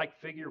 The like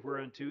figure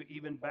whereunto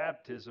even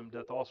baptism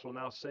doth also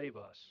now save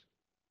us.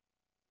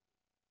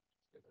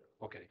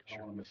 Okay,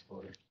 sure.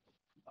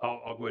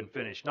 I'll go ahead and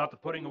finish. Not the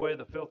putting away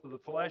the filth of the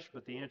flesh,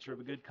 but the answer of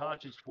a good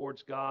conscience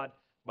towards God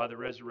by the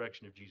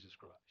resurrection of Jesus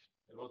Christ.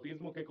 El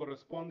bautismo que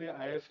corresponde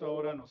a esta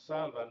obra nos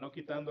salva, no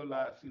quitando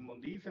las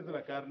inmundicias de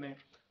la carne,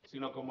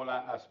 sino como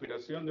la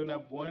aspiración de una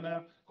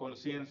buena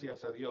conciencia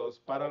hacia Dios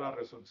para la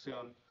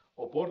resurrección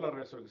o por la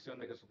resurrección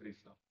de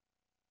Jesucristo.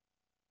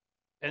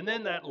 And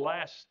then that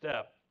last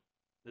step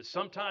that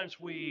sometimes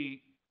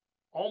we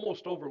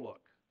almost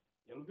overlook.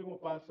 Y el último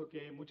paso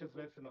que muchas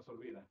veces nos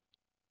olvida.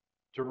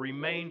 To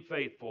remain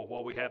faithful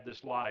while we have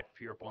this life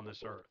here upon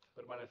this earth.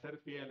 Permanecer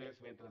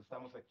fieles mientras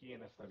estamos aquí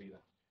en esta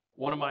vida.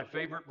 One of my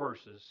favorite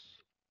verses,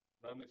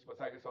 Uno de mis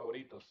pasajes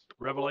favoritos,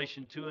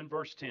 Revelation 2 and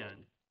verse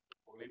 10.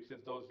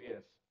 Apocalipsis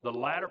 2:10. The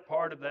latter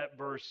part of that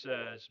verse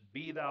says,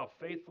 "Be thou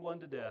faithful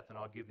unto death, and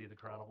I'll give thee the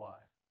crown of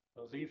life."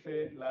 Nos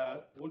dice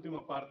la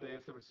última parte de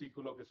este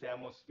versículo que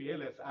seamos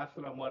fieles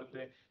hasta la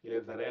muerte y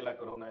les daré la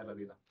corona de la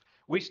vida.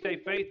 We stay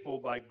faithful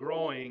by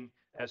growing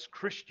as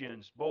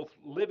Christians, both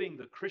living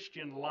the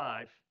Christian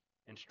life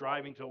and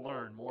striving to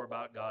learn more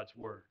about God's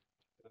Word.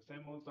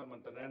 Crecemos al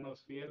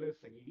mantenernos fieles,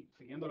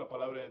 siguiendo la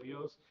palabra de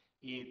Dios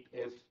y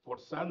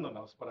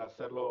esforzándonos para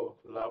hacerlo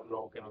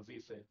lo que nos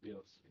dice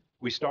Dios.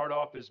 We start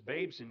off as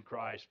babes in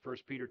Christ,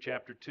 1 Peter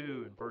chapter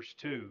 2 and verse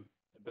 2.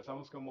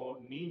 Empezamos como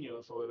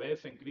niños o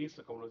bebés en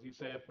Cristo, como nos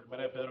dice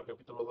 1 Pedro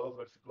capítulo 2,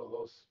 versículo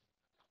 2.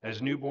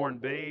 As newborn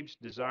babes,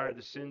 desire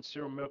the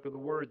sincere milk of the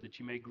Word, that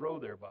you may grow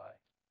thereby.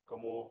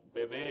 Como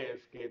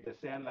bebés que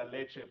desean la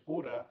leche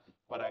pura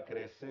para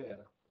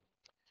crecer.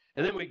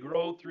 And then we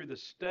grow through the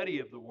study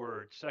of the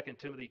Word, 2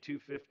 Timothy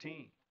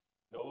 2:15.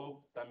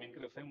 Luego también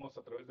crecemos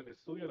a través del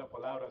estudio de la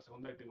palabra,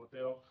 2 de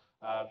Timoteo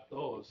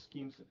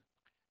 2:15.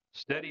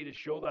 Study to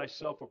show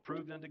thyself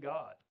approved unto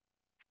God.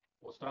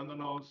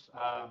 Mostrándonos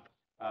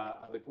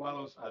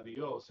adecuados a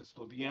Dios,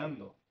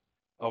 estudiando.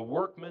 A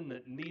workman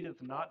that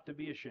needeth not to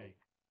be ashamed.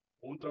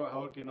 Un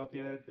trabajador que no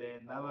tiene de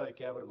nada de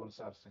qué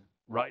avergonzarse.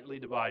 Rightly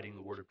dividing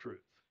the word of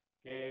truth.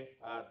 Que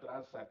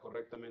traza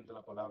correctamente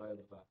la palabra de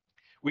verdad.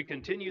 We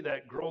continue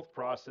that growth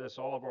process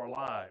all of our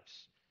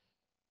lives.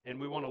 And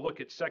we want to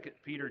look at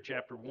 2 Peter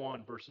chapter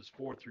 1, verses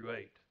 4 through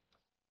 8.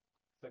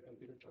 2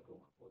 Peter chapter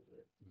 1, 4 through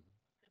 8.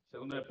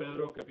 Segunda de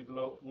Pedro,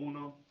 capítulo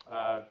 1,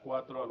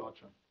 4 al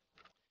 8.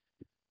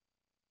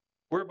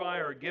 Whereby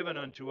are given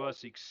unto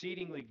us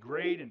exceedingly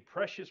great and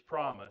precious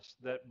promise,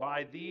 that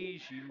by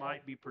these ye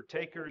might be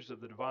partakers of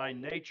the divine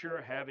nature,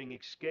 having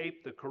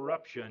escaped the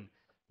corruption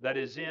that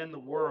is in the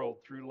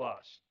world through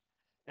lust.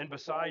 And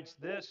besides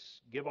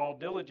this, give all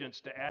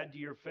diligence to add to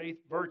your faith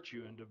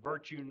virtue, and to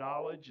virtue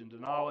knowledge, and to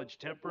knowledge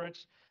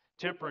temperance,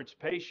 temperance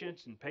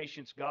patience, and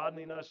patience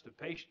godliness,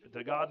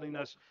 to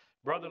godliness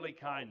brotherly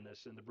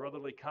kindness, and to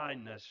brotherly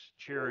kindness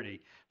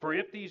charity. For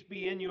if these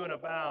be in you and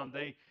abound,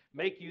 they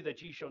make you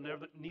that ye shall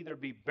neither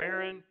be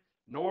barren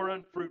nor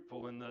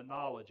unfruitful in the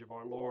knowledge of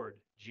our Lord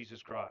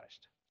Jesus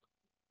Christ.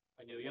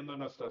 Añadiendo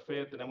nuestra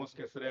fe, tenemos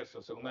que hacer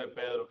eso. Segunda de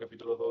Pedro,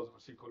 capítulo 2,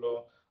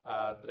 versículo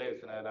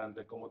 3 en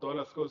adelante. Como todas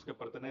las cosas que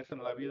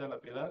pertenecen a la vida y a la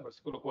piedad,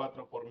 versículo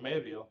 4, por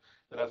medio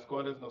de las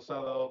cuales nos ha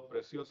dado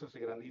preciosas y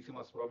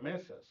grandísimas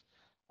promesas.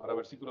 Ahora,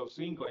 versículo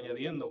 5,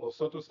 añadiendo,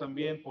 vosotros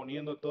también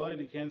poniendo toda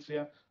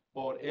diligencia,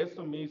 por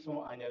esto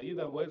mismo,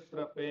 añadida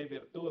vuestra fe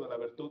virtud, a la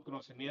virtud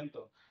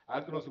conocimiento,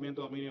 al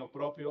conocimiento dominio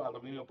propio, al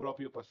dominio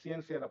propio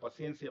paciencia, a la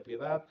paciencia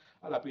piedad,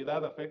 a la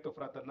piedad afecto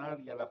fraternal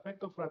y al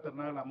afecto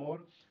fraternal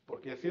amor,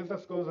 porque si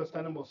estas cosas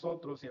están en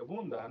vosotros y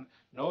abundan,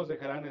 no os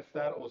dejarán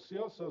estar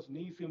ociosos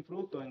ni sin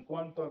fruto en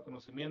cuanto al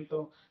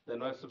conocimiento de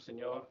nuestro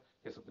Señor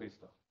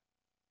Jesucristo.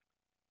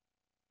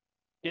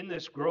 In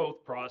this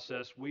growth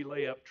process, we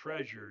lay up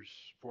treasures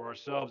for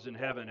ourselves in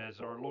heaven,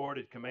 as our Lord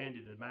had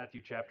commanded in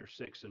Matthew chapter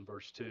 6 and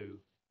verse 2.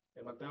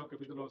 En Mateo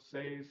capítulo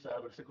 6,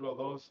 versículo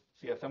 2,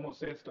 si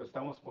hacemos esto,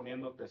 estamos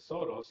poniendo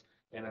tesoros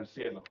en el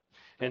cielo.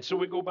 And so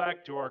we go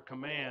back to our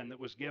command that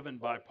was given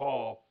by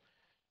Paul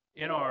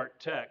in our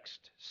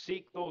text,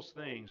 seek those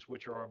things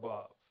which are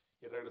above.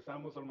 Y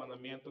regresamos al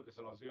mandamiento que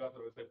se nos dio a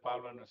través de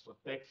Pablo en nuestro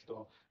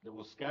texto, de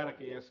buscar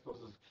aquellas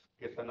cosas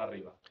que están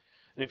arriba.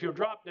 And if you'll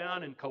drop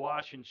down in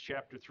Colossians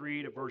chapter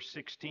 3 to verse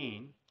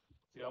 16,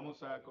 si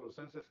vamos a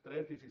Colosenses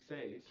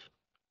 3:16,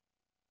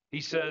 he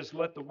says,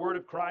 let the word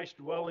of Christ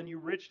dwell in you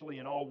richly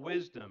in all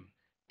wisdom,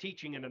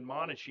 teaching and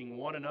admonishing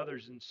one another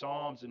in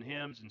psalms and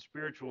hymns and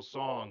spiritual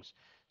songs,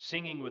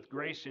 singing with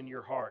grace in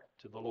your heart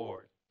to the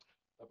Lord.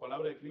 La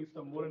palabra de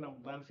Cristo mora en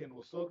abundancia en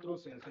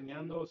vosotros,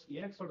 enseñándoos y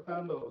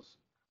exhortándoos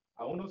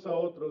a unos a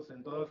otros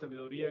en toda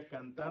sabiduría,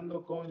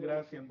 cantando con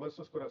gracia en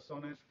vuestros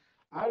corazones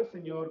al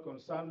Señor con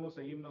salmos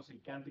e himnos y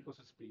cánticos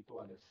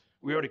espirituales.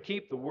 We are to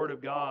keep the word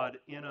of God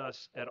in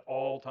us at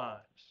all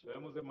times.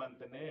 Debemos de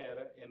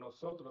mantener en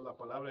nosotros la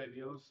palabra de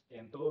Dios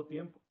en todo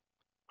tiempo.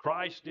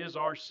 Christ is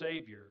our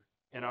Savior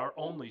and our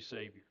only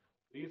Savior.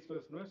 Cristo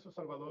es nuestro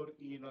Salvador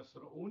y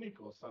nuestro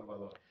único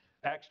Salvador.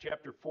 Acts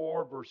chapter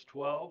 4, verse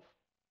 12.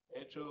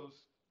 Hechos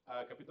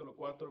capítulo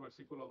 4,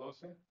 versículo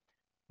 12.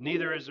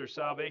 Neither is there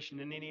salvation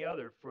in any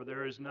other, for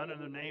there is none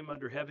other name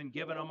under heaven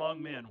given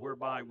among men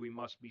whereby we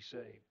must be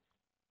saved.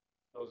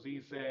 Nos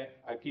dice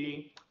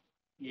aquí,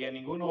 y en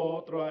ninguno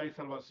otro hay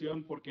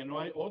salvación, porque no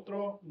hay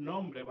otro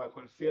nombre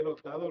bajo el cielo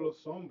dado a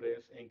los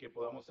hombres en que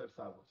podamos ser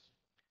salvos.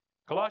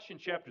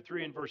 Colossians chapter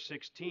 3 and verse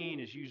 16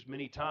 is used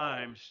many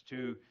times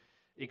to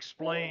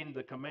explain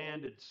the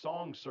commanded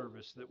song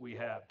service that we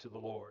have to the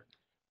Lord.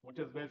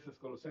 Muchas veces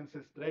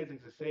Colosenses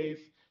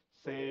 3:16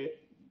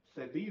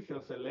 se dice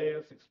o se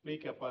lee, se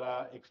explica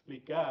para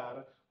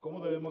explicar cómo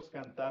debemos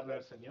cantarle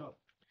al Señor.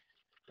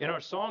 In our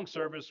song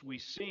service, we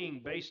sing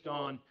based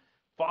on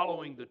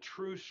following the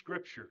true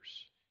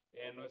scriptures.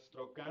 En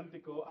nuestro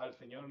cántico al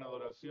Señor en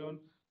adoración,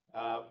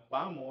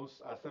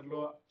 vamos a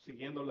hacerlo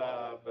siguiendo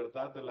la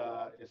verdad de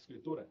la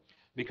Escritura.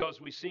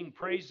 Because we sing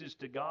praises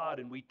to God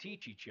and we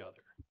teach each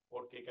other.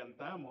 Porque que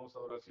cantamos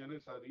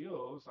adoraciones a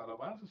Dios,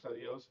 alabanzas a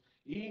Dios,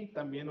 y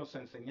también nos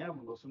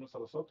enseñamos los unos a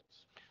los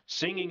otros.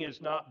 Singing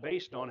is not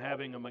based on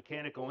having a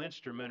mechanical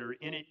instrument or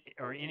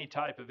any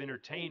type of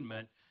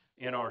entertainment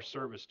in our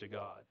service to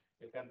God.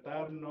 El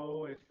cantar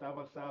no está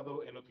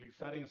basado en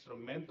utilizar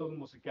instrumentos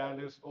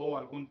musicales o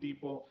algún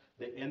tipo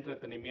de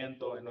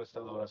entretenimiento en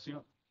nuestra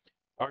adoración.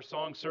 Our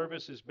song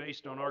service is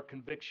based on our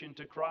conviction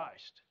to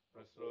Christ.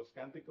 Nuestros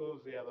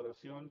cánticos de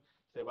adoración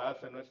se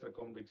basan en nuestra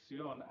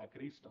convicción a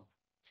Cristo.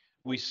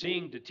 We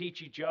sing to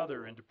teach each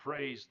other and to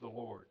praise the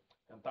Lord.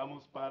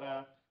 Cantamos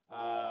para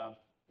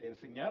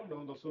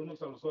enseñarnos los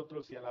unos a los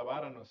otros y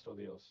alabar a nuestro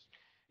Dios.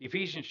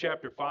 Ephesians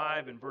chapter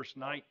 5 and verse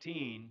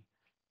 19,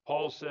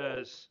 Paul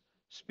says,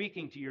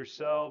 speaking to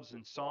yourselves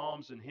in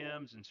psalms and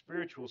hymns and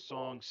spiritual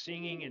songs,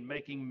 singing and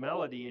making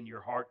melody in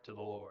your heart to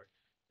the Lord.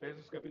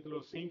 Efesios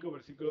capítulo 5,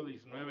 versículo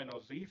 19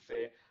 nos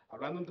dice,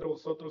 hablando entre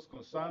vosotros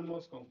con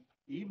salmos, con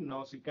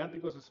himnos y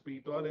cánticos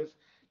espirituales,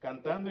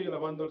 cantando y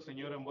alabando al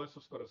Señor en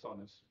vuestros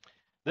corazones.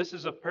 This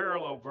is a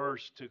parallel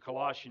verse to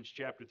Colossians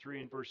chapter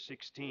 3 and verse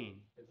 16.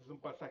 Este es un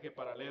pasaje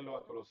paralelo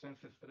a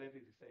Colosenses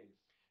 3:16.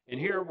 And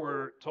here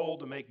we're told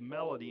to make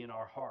melody in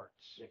our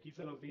hearts. Y aquí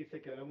se nos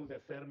dice que debemos de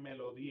hacer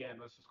melodía en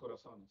nuestros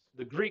corazones.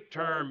 The Greek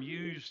term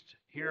used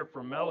here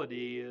for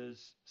melody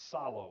is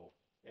psallo.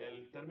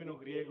 El término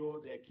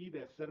griego de aquí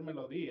de hacer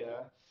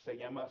melodía se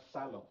llama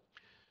psallo.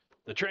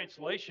 The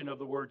translation of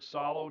the word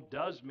psallo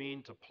does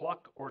mean to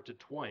pluck or to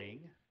twang.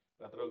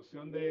 La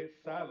traducción de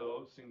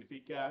psallo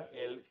significa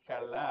el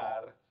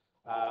jalar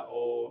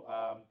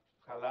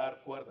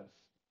jalar cuerdas.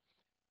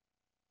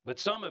 But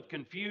some have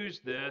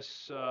confused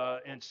this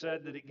and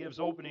said that it gives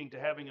opening to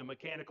having a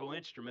mechanical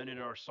instrument in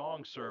our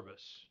song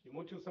service. Y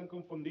muchos han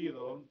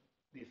confundido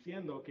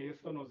diciendo que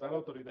esto nos da la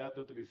autoridad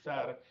de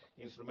utilizar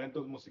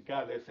instrumentos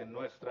musicales en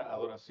nuestra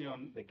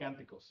adoración de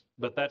cánticos.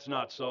 But that's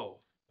not so.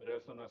 Pero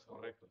eso no es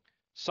correcto.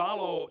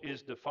 Psallo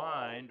is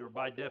defined, or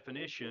by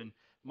definition,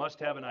 must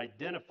have an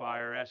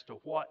identifier as to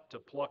what to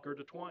pluck or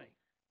to twang.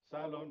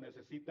 Psallo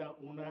necesita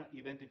una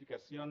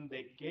identificación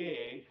de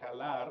qué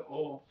jalar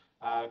o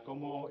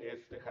cómo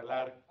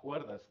jalar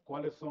cuerdas.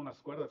 ¿Cuáles son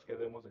las cuerdas que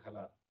debemos de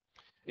jalar?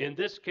 In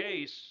this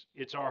case,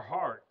 it's our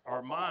heart,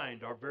 our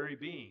mind, our very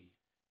being.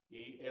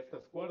 Y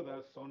estas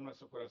cuerdas son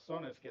nuestros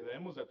corazones que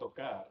debemos de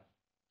tocar.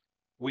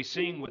 We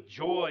sing with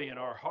joy in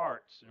our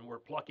hearts, and we're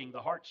plucking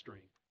the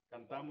heartstring.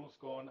 Cantamos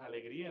con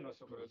alegría en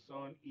nuestro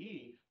corazón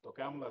y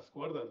tocamos las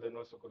cuerdas de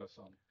nuestro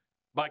corazón.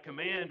 By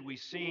command, we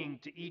sing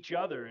to each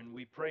other and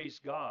we praise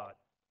God.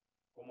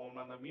 Como un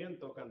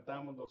mandamiento,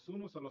 cantamos los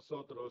unos a los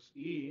otros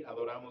y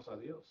adoramos a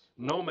Dios.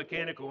 No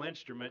mechanical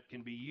instrument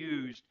can be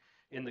used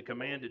in the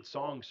commanded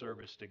song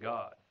service to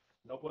God.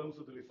 No podemos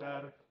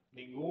utilizar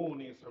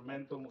ningún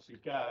instrumento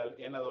musical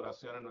en la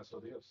adoración a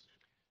nuestro Dios.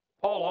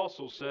 Paul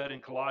also said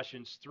in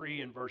Colossians 3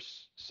 and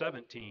verse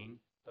 17,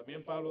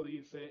 También Pablo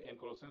dice en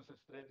Colosenses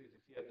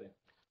 3:17,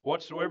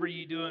 whatsoever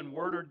ye do in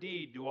word or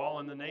deed, do all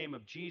in the name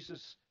of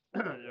Jesus,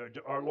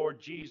 our Lord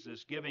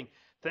Jesus, giving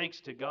thanks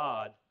to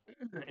God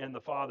and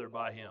the Father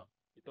by him.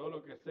 y todo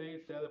lo que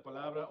hacéis, sea de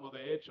palabra o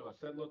de hecho,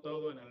 hacedlo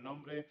todo en el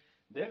nombre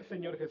del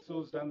Señor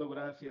Jesús, dando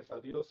gracias a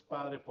Dios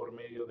Padre por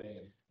medio de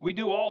él. We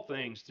do all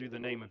things through the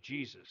name of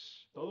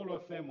Jesus. Todo lo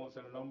hacemos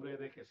en el nombre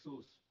de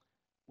Jesús.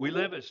 We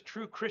live as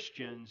true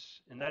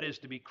Christians, and that is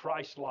to be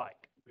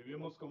Christ-like.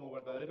 Vivimos como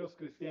verdaderos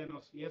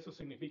cristianos y eso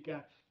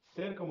significa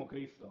ser como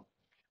Cristo.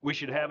 We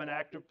should have an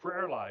active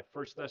prayer life.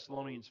 1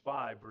 Thessalonians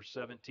 5, verse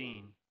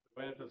 17.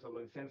 1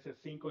 Tesalonicenses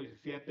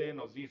 5:17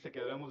 nos dice que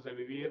debemos de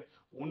vivir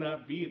una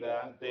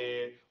vida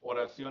de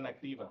oración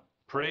activa.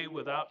 Pray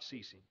without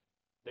ceasing.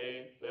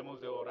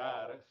 Debemos de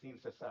orar sin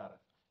cesar.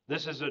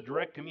 This is a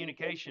direct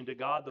communication to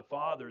God the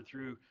Father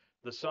through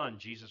the Son,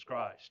 Jesus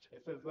Christ.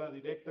 Esa es la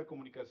directa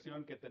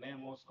comunicación que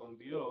tenemos con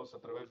Dios a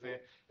través de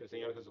el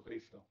Señor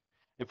Jesucristo.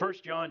 In 1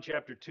 John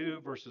chapter 2,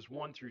 verses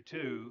 1 through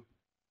 2,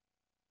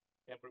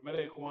 En 1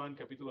 de Juan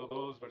capítulo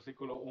 2,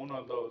 versículo 1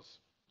 al 2,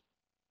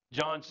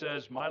 John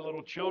says, my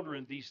little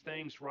children, these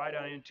things write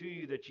I unto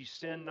you, that ye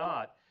sin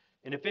not.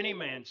 And if any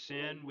man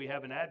sin, we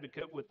have an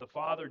advocate with the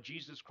Father,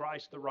 Jesus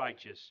Christ the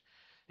righteous.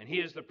 And he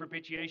is the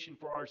propitiation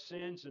for our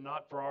sins, and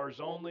not for ours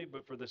only,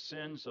 but for the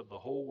sins of the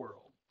whole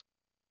world.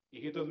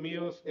 Hijitos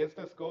míos,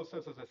 estas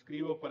cosas os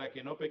escribo para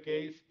que no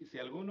pequéis, y si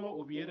alguno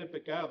hubiere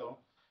pecado,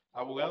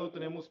 abogado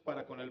tenemos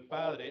para con el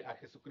Padre a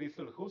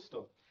Jesucristo el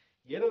justo.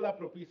 Y era la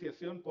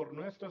propiciación por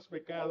nuestros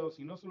pecados,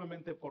 y no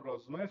solamente por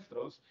los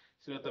nuestros,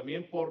 sino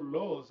también por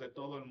los de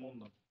todo el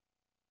mundo.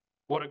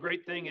 What a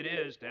great thing it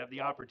is to have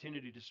the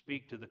opportunity to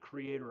speak to the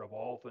Creator of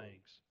all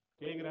things.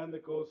 Qué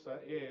grande cosa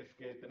es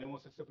que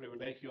tenemos ese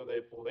privilegio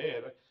de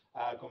poder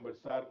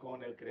conversar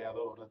con el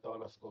Creador de todas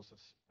las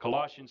cosas.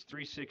 Colossians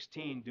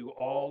 3:16, do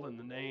all in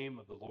the name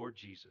of the Lord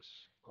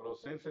Jesus.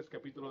 Colosenses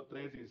capítulo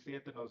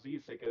 3:17 nos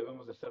dice que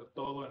debemos de hacer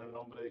todo en el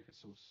nombre de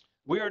Jesús.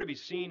 We are to be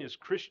seen as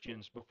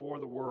Christians before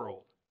the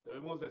world.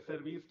 Debemos de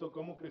ser vistos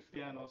como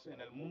cristianos en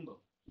el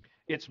mundo.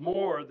 It's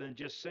more than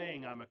just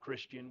saying I'm a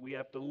Christian. We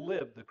have to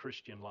live the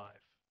Christian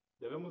life.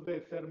 Debemos de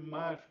ser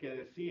más que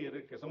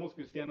decir que somos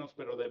cristianos,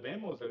 pero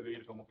debemos de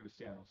vivir como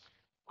cristianos.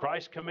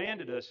 Christ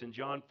commanded us in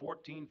John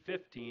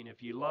 14:15,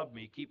 if you love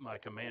me, keep my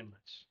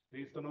commandments.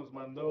 Cristo nos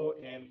mandó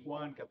en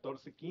Juan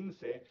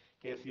 14:15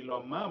 que si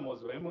lo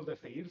amamos debemos de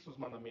seguir sus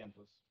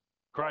mandamientos.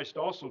 Christ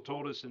also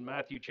told us in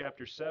Matthew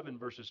chapter 7,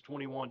 verses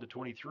 21 to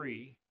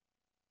 23,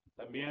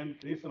 También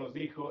Cristo nos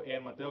dijo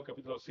en Mateo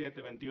capítulo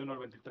 7, 21 al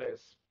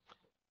 23,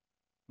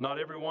 not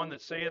everyone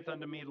that saith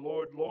unto me,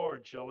 Lord,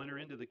 Lord, shall enter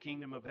into the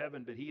kingdom of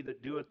heaven, but he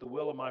that doeth the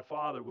will of my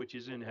Father which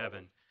is in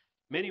heaven.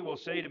 Many will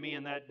say to me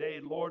in that day,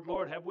 Lord,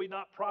 Lord, have we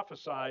not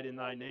prophesied in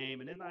thy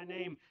name, and in thy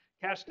name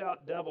cast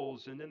out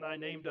devils, and in thy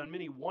name done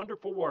many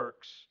wonderful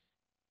works?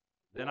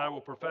 Then I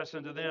will profess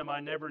unto them, I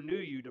never knew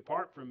you.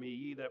 Depart from me,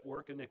 ye that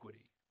work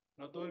iniquity.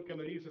 no todo el que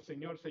me dice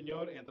Señor,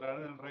 Señor entrará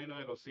en el reino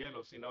de los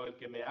cielos, sino el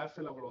que me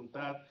hace la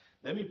voluntad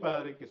de mi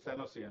Padre que está en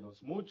los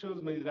cielos.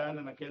 Muchos me dirán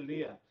en aquel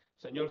día,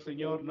 Señor,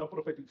 Señor, no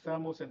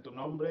profetizamos en tu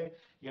nombre,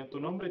 y en tu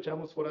nombre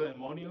echamos fuera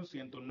demonios, y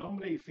en tu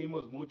nombre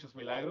hicimos muchos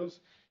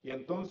milagros, y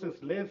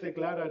entonces les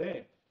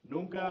declararé,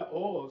 nunca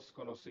os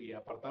conocí,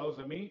 apartados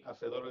de mí,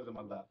 hacedores de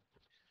maldad.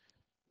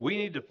 We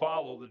need to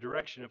follow the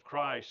direction of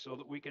Christ so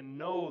that we can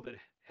know that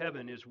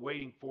heaven is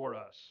waiting for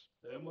us.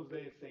 Debemos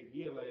de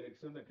seguir la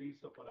dirección de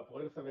Cristo para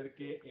poder saber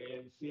que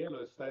el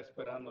cielo está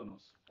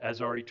esperándonos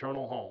As our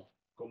eternal home.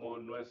 como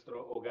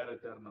nuestro hogar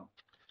eterno.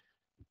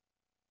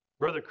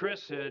 Brother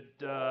Chris had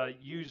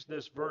used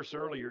this verse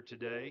earlier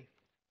today,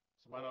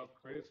 Su hermano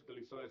Chris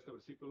utilizó este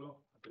versículo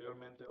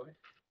anteriormente hoy.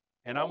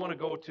 and I want to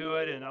go to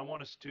it, and I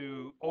want us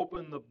to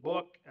open the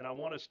book, and I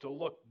want us to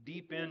look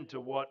deep into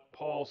what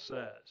Paul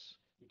says.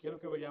 Y quiero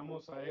que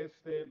vayamos a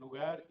este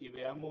lugar y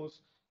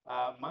veamos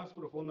más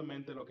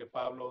profundamente lo que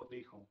Pablo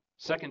dijo.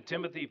 2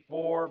 Timothy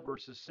 4,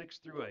 verses 6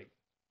 through 8.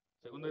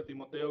 Segundo de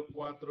Timoteo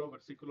 4,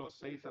 versículos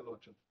 6 al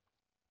 8.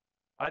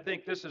 I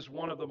think this is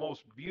one of the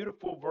most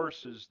beautiful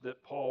verses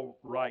that Paul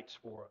writes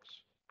for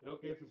us. Creo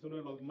que este es uno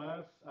de los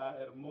más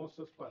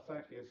hermosos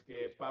pasajes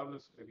que Pablo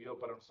escribió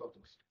para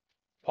nosotros.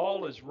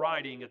 Paul is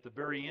writing at the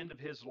very end of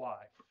his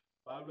life.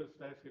 Pablo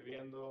está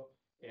escribiendo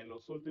en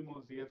los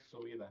últimos días de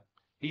su vida.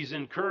 He's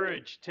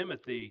encouraged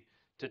Timothy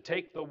to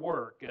take the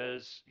work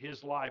as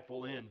his life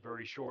will end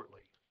very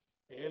shortly.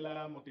 Él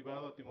ha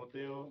motivado a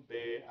Timoteo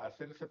de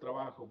hacer ese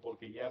trabajo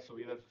porque ya su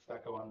vida se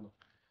está acabando.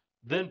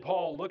 Then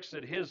Paul looks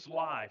at his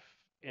life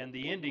and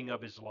the ending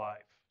of his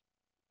life,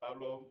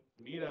 Pablo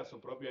mira su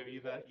propia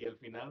vida y el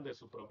final de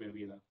su propia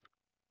vida.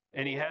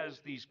 and he has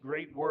these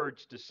great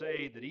words to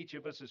say that each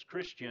of us as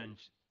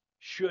Christians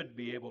should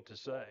be able to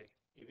say.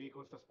 Y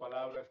dijo estas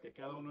palabras que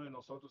cada uno de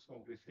nosotros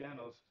como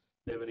cristianos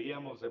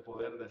deberíamos de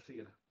poder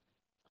decir.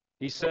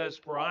 He says,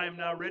 For I am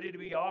now ready to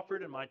be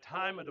offered, and my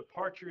time of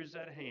departure is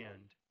at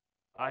hand.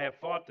 I have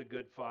fought the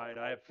good fight.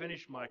 I have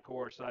finished my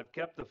course. I have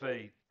kept the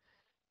faith.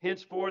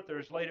 Henceforth there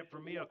is laid up for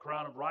me a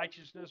crown of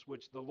righteousness,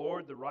 which the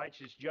Lord, the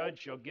righteous judge,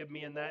 shall give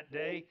me in that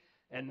day,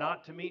 and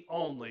not to me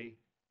only,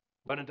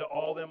 but unto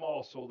all them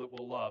also that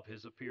will love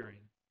his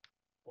appearing.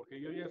 Porque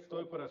yo ya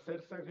estoy para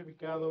ser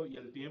sacrificado y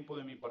el tiempo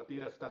de mi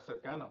partida está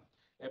cercano.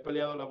 He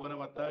peleado la buena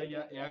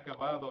batalla, he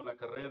acabado la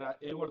carrera,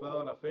 he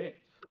guardado la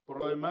fe. Por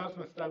lo demás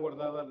me está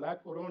guardada la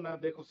corona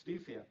de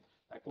justicia,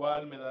 la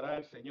cual me dará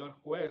el Señor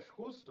juez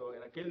justo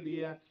en aquel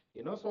día,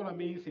 y no solo a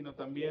mí, sino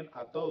también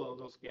a todos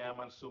los que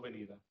aman su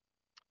venida.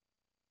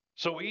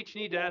 So we each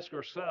need to ask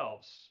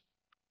ourselves,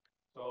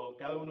 So,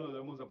 cada uno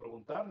debemos de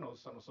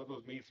preguntarnos a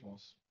nosotros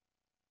mismos,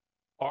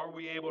 are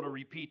we able to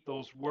repeat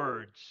those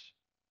words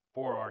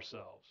for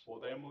ourselves?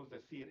 ¿podemos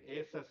decir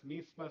esas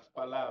mismas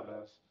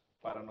palabras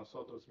para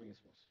nosotros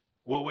mismos?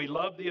 Will we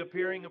love the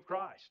appearing of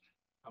Christ?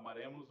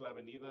 ¿Amaremos la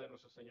venida de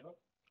nuestro Señor?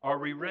 Are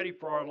we ready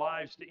for our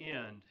lives to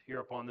end here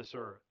upon this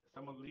earth?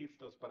 ¿Estamos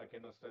listos para que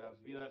nuestras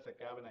vidas se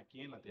acaben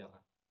aquí en la tierra?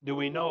 Do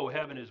we know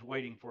heaven is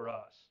waiting for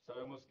us?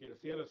 Sabemos que el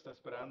cielo está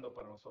esperando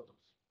para nosotros.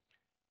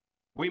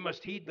 We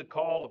must heed the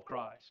call of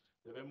Christ.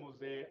 Debemos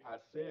de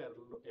hacer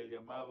el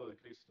llamado de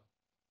Cristo.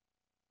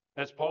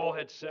 As Paul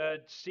had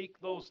said, seek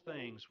those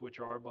things which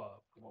are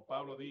above. Como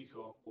Pablo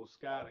dijo,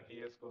 buscar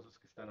aquellas cosas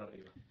que están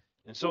arriba.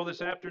 And so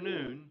this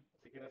afternoon,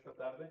 Así que en esta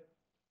tarde,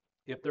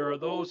 if there are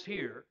those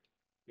here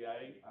que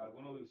hay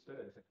algunos de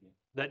ustedes aquí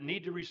that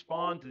need to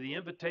respond to the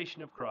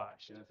invitation of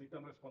Christ, que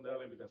necesitan responder a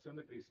la invitación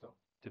de Cristo,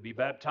 to be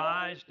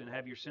baptized and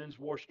have your sins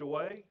washed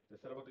away, de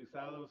ser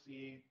bautizados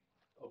y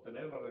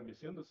obtener la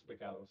remisión de sus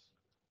pecados,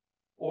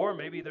 or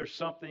maybe there's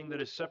something that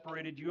has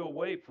separated you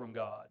away from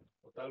God,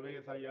 o tal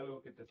vez hay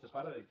algo que te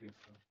separa de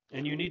Cristo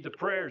and you need the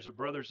prayers of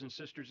brothers and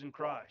sisters in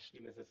Christ. y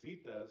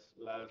necesitas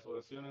las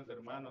oraciones de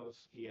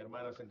hermanos y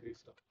hermanas en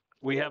Cristo.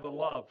 We have a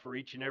love for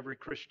each and every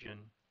Christian,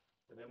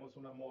 Tenemos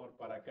un amor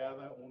para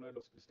cada uno de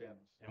los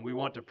cristianos and we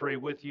want to pray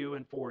with you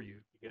and for you.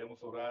 y queremos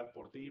orar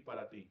por ti y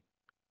para ti.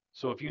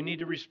 So if you need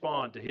to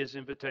respond to his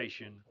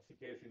invitation, Así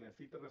que si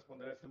necesitas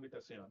responder a esta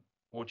invitación,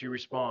 won't you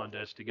respond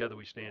as together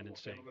we stand and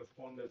 ¿por qué sing? no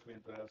respondes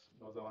mientras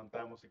nos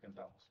levantamos y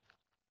cantamos?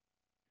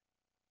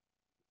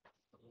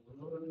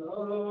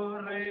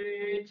 No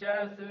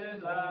rechaces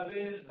la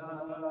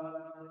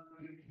verdad,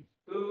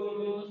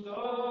 tus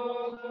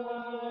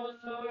ojos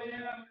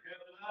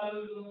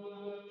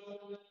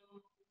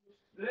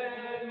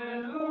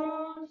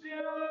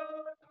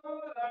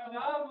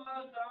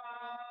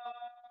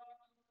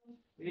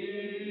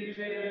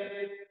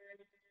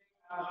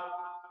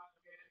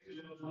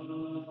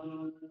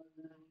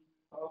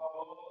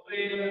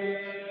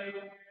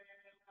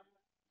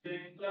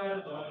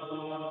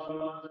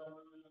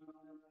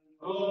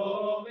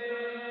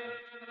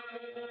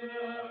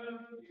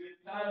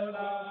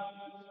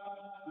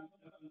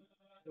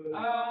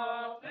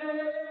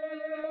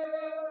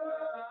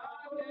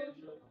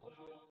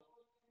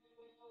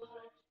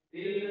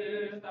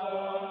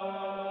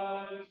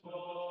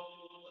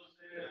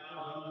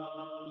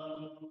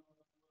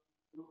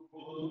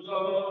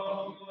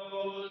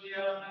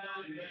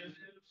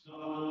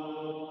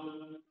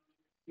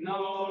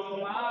No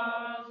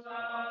más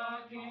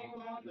aquí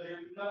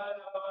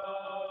contemplarás.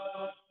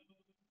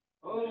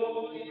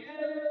 Hoy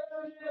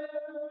es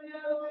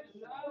día de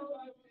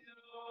salvación.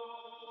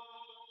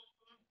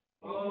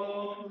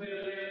 Oh,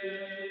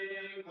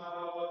 venga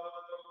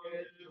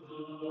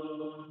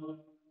Jesús.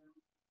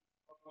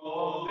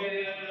 Oh,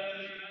 venga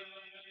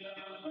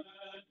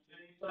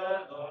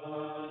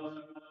Salvador.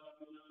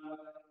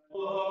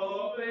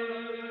 Oh,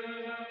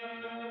 venga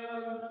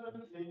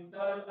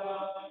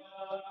Salvador.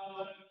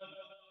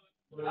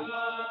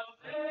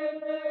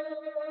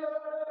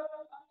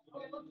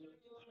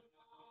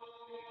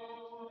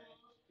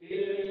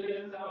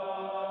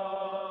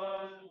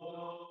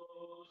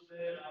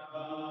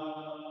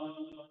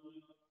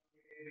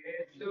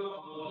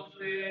 Jesús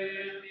te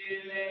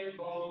tiene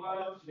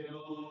compasión,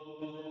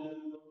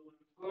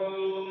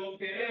 con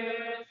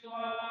que su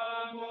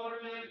amor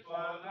le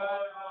pagará.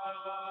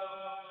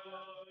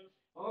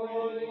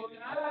 Hoy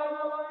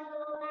abre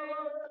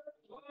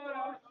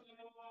corazón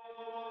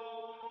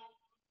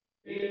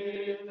y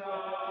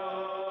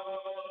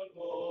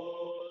salvo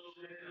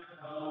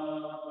será.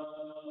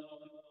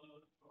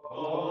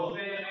 Oh,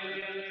 ven,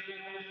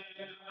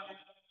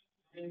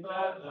 sin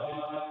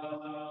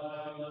tardar.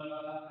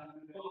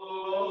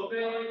 Oh,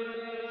 ven,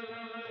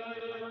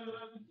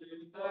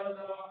 sin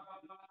tardar.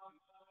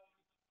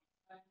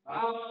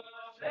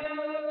 Hacer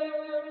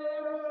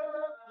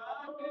a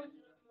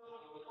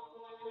Jesús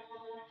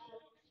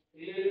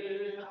y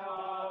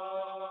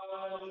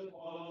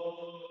salvo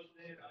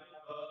será.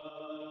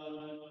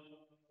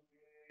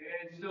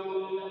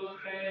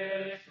 Jesús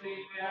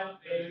recibe al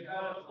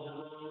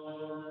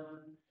pecador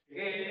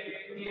que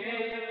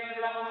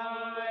quiera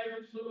en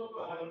su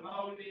alma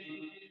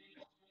unir.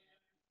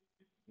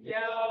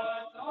 Ya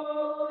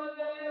no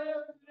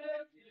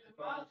desprecies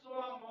más su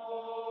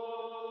amor.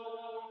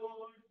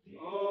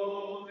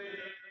 Oh, ven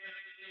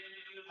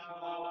a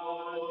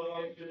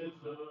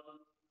Jesús.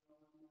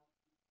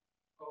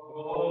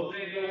 Oh,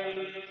 ven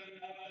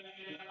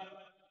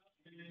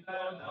a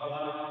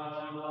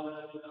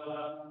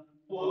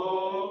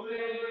oh,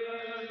 ven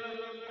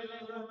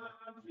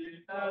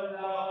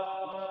a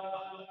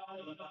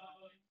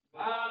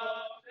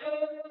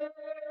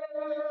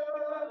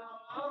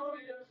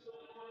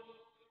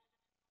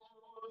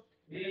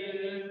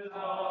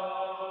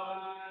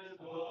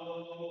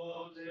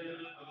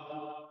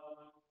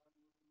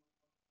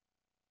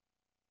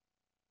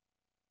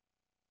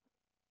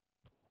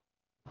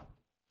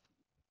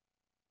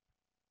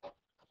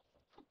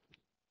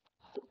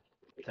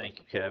Thank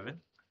you,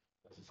 Kevin.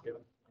 Gracias,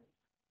 Kevin.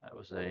 That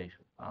was a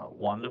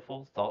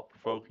wonderful,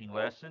 thought-provoking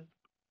lesson.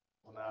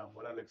 Una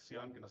buena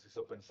lección que nos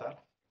hizo pensar.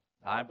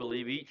 I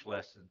believe each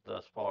lesson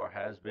thus far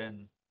has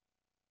been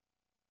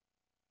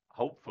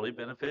hopefully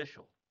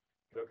beneficial.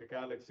 Creo que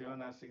cada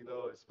lección ha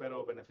sido,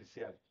 espero,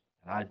 beneficial.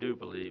 And I do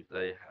believe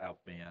they have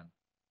been.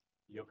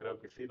 Yo creo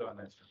que sí lo han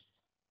hecho.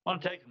 I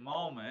want to take a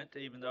moment,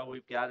 even though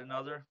we've got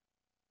another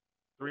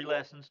 3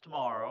 lessons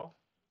tomorrow,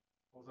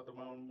 Vamos a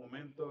tomar un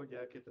momento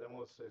ya que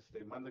tenemos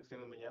más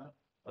lecciones mañana.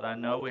 but I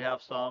know we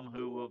have some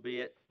who will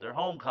be at their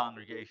home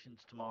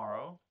congregations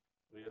tomorrow.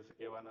 Yo sé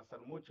que van a estar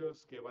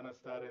muchos que van a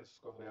estar en sus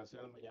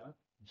congregaciones mañana.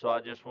 So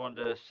I just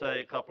wanted to say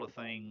a couple of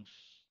things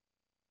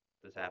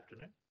this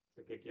afternoon.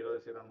 Así que quiero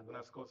decir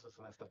algunas cosas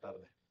en esta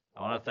tarde.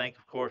 I want to thank,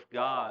 of course,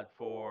 God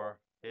for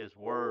His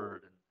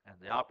Word and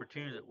the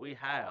opportunity that we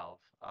have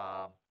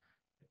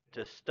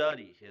to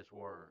study His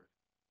Word.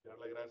 Quiero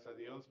darle gracias a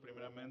Dios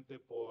primeramente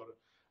por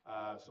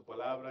su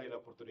palabra y la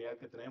oportunidad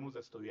que tenemos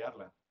de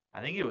estudiarla. I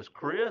think it was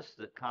Chris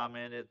that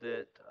commented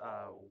that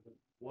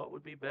what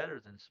would be better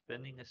than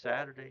spending a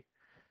Saturday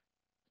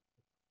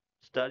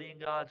studying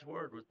God's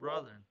Word with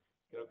brethren.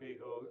 Creo que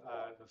dijo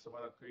nuestro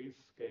hermano Chris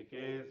que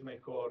qué es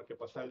mejor que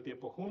pasar el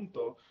tiempo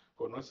junto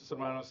con nuestros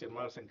hermanos y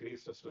hermanas en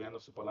Cristo estudiando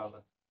su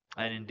palabra.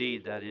 And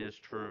indeed, that is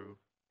true.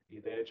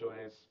 Y de hecho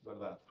es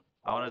verdad.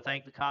 I want to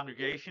thank the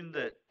congregation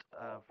that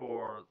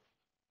for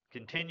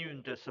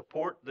continuing to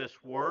support this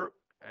work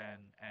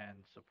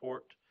and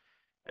support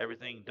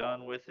everything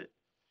done with it.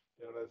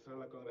 Quiero agradecer a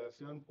la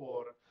congregación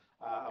por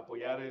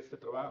apoyar este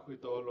trabajo y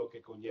todo lo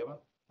que conlleva.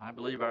 I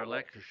believe our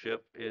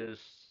lectureship is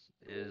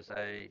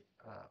a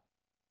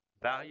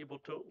valuable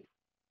tool.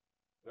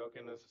 Creo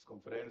que nuestras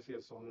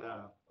conferencias son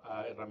una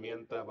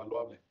herramienta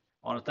valuable.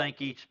 I want to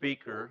thank each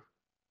speaker.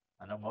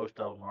 I know most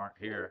of them aren't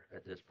here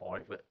at this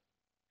point, but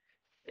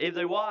if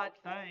they watch,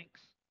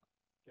 thanks.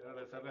 Quiero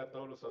agradecerle a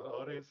todos los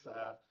oradores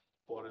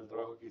por el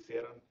trabajo que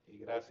hicieron y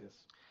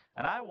gracias.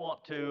 And I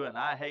want to, and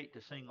I hate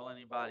to single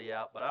anybody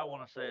out, but I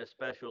want to say a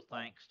special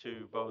thanks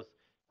to both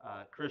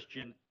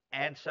Christian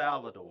and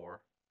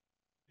Salvador.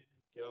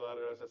 Quiero dar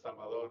gracias a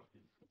Salvador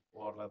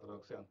por la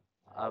traducción.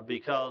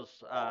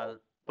 Because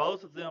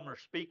both of them are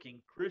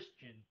speaking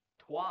Christian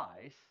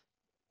twice.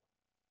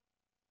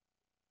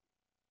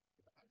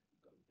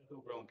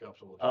 Feel real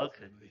uncomfortable.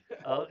 Okay.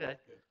 Okay.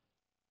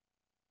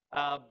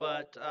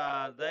 But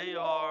they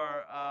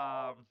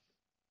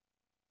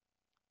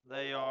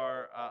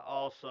are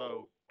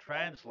also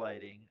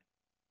translating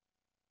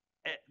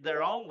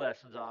their own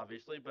lessons,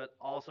 obviously, but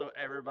also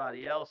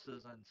everybody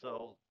else's, and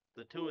so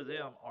the two of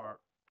them are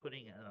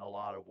putting in a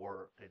lot of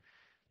work, and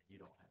you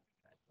don't have to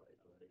translate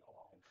it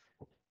all,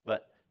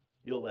 but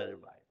you'll let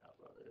everybody know,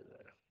 brother.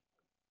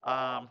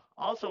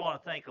 Also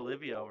want to thank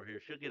Olivia over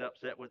here. She'll get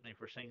upset with me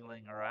for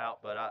singling her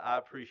out, but I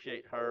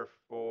appreciate her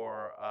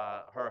for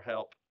her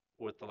help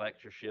with the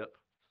lectureship.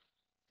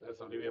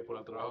 Gracias, Olivia, por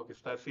el trabajo que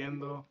está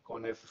haciendo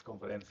con esas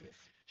conferencias.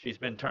 She's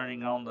been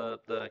turning on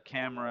the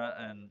camera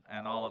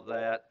and all of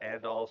that,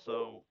 and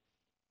also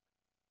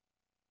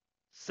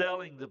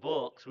selling the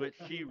books, which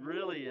she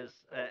really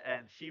is,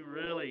 and she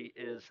really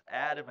is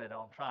adamant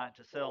on trying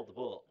to sell the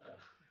book.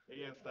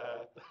 Ella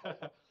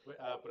está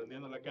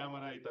aprendiendo la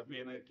cámara y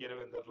también quiere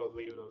vender los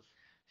libros.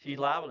 She's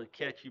liable to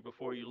catch you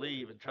before you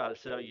leave and try to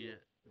sell you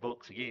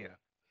books again.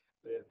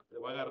 Te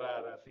va a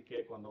agarrar, así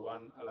que cuando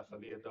van a la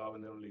salida te va a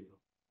vender un libro.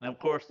 And of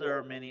course, there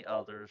are many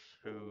others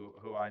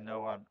who I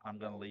know I'm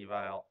going to leave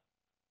out.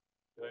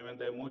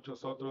 Obviamente hay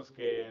muchos otros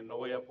que no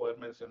voy a poder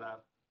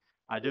mencionar.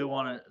 I do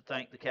want to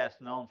thank the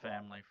Castanon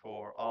family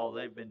for all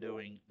they've been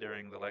doing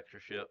during the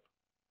lectureship.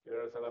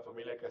 Quiero agradecer a la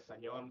familia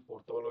Castañón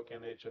por todo lo que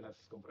han hecho en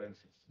esas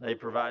conferencias. They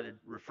provided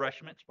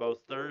refreshments both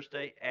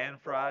Thursday and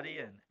Friday,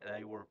 and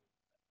they were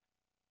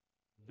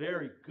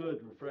very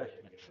good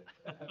refreshments.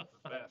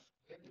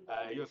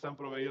 Ellos han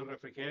proveído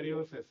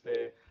refrigerios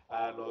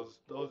a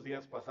los 2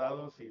 días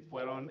pasados y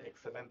fueron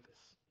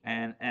excelentes.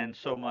 And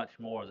so much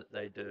more that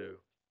they do.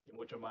 Y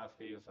mucho más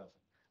que ellos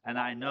hacen. And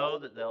I know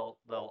that they'll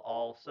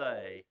all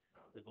say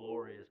the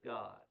glory is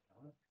God.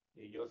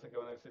 Y yo sé que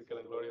van a decir que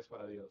la gloria es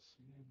para Dios.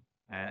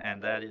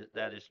 And that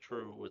is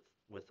true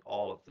with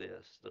all of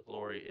this. The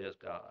glory is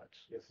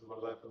God's. Y eso es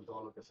verdad con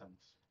todo lo que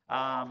hacemos.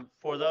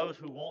 For those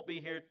who won't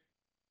be here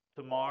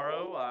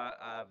tomorrow,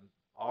 I'm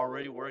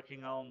already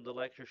working on the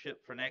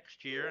lectureship for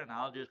next year, and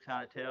I'll just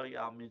kind of tell you,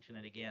 I'll mention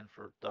it again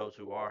for those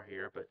who are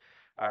here, but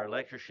our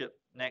lectureship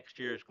next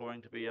year is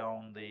going to be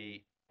on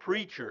the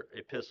preacher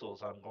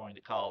epistles, I'm going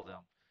to call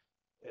them.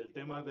 El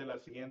tema de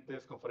las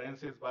siguientes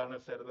conferencias van a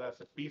ser las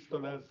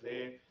epístolas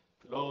de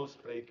los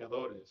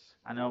predicadores.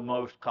 I know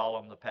most call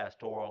them the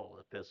pastoral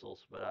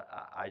epistles, but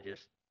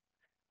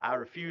I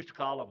refuse to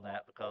call them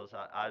that because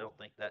I don't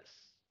think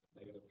that's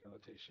Negative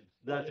connotation.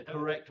 that's a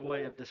correct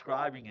way of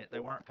describing it.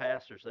 They weren't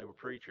pastors, they were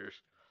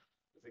preachers.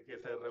 Así que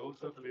se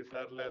rehúsa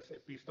utilizar las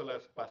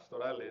epístolas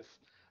pastorales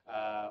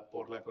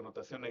por la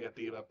connotación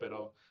negativa,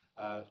 pero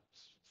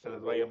se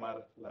les va a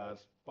llamar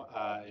las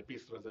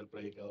epístolas del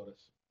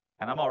predicadores.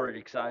 And I'm already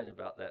excited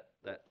about that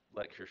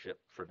lectureship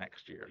for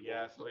next year.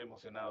 Ya estoy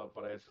emocionado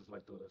para esas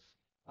lecturas.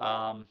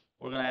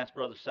 We're going to ask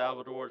Brother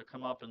Salvador to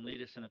come up and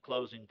lead us in a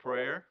closing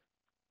prayer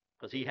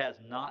because he has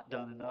not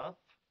done enough.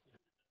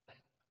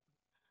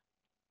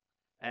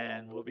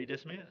 And we'll be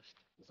dismissed.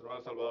 Nuestro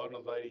hermano Salvador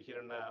nos va a dirigir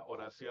una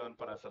oración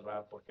para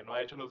cerrar porque no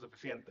ha hecho lo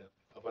suficiente,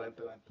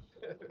 aparentemente.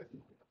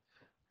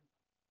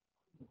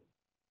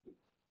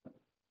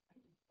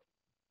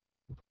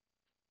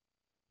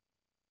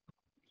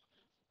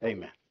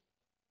 Amén.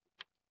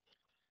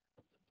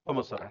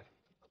 Vamos a orar.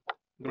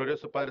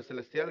 Glorioso Padre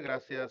Celestial,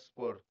 gracias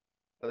por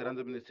las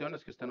grandes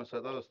bendiciones que usted nos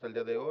ha dado hasta el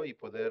día de hoy y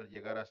poder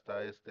llegar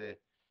hasta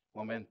este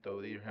momento.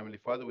 Dear Heavenly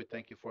Father, we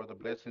thank you for the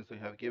blessings you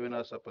have given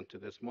us up until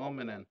this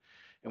moment,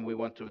 and we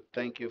want to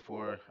thank you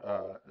for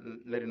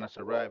letting us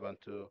arrive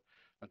unto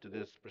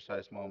this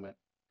precise moment.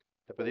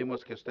 Te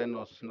pedimos que usted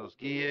nos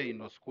guíe y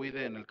nos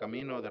cuide en el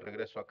camino de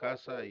regreso a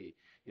casa y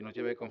nos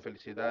lleve con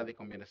felicidad y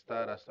con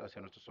bienestar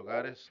hacia nuestros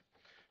hogares,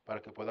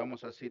 para que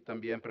podamos así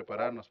también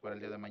prepararnos para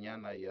el día de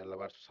mañana y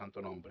alabar su santo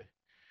nombre.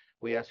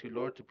 We ask you,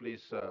 Lord, to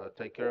please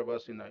take care of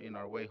us in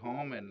our way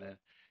home and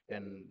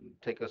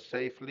take us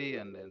safely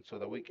and so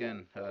that we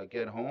can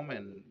get home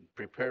and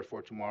prepare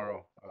for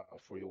tomorrow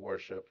for your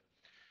worship.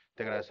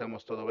 Te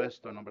agradecemos todo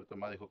esto en nombre de tu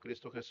amado Hijo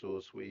Cristo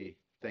Jesús. We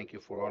thank you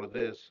for all of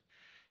this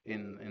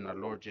in our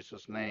Lord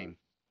Jesus' name.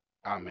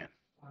 Amen.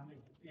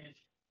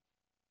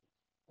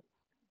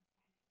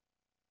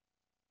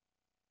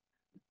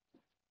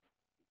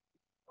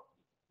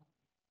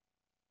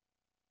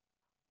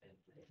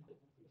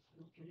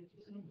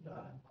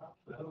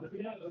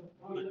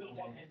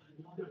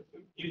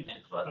 You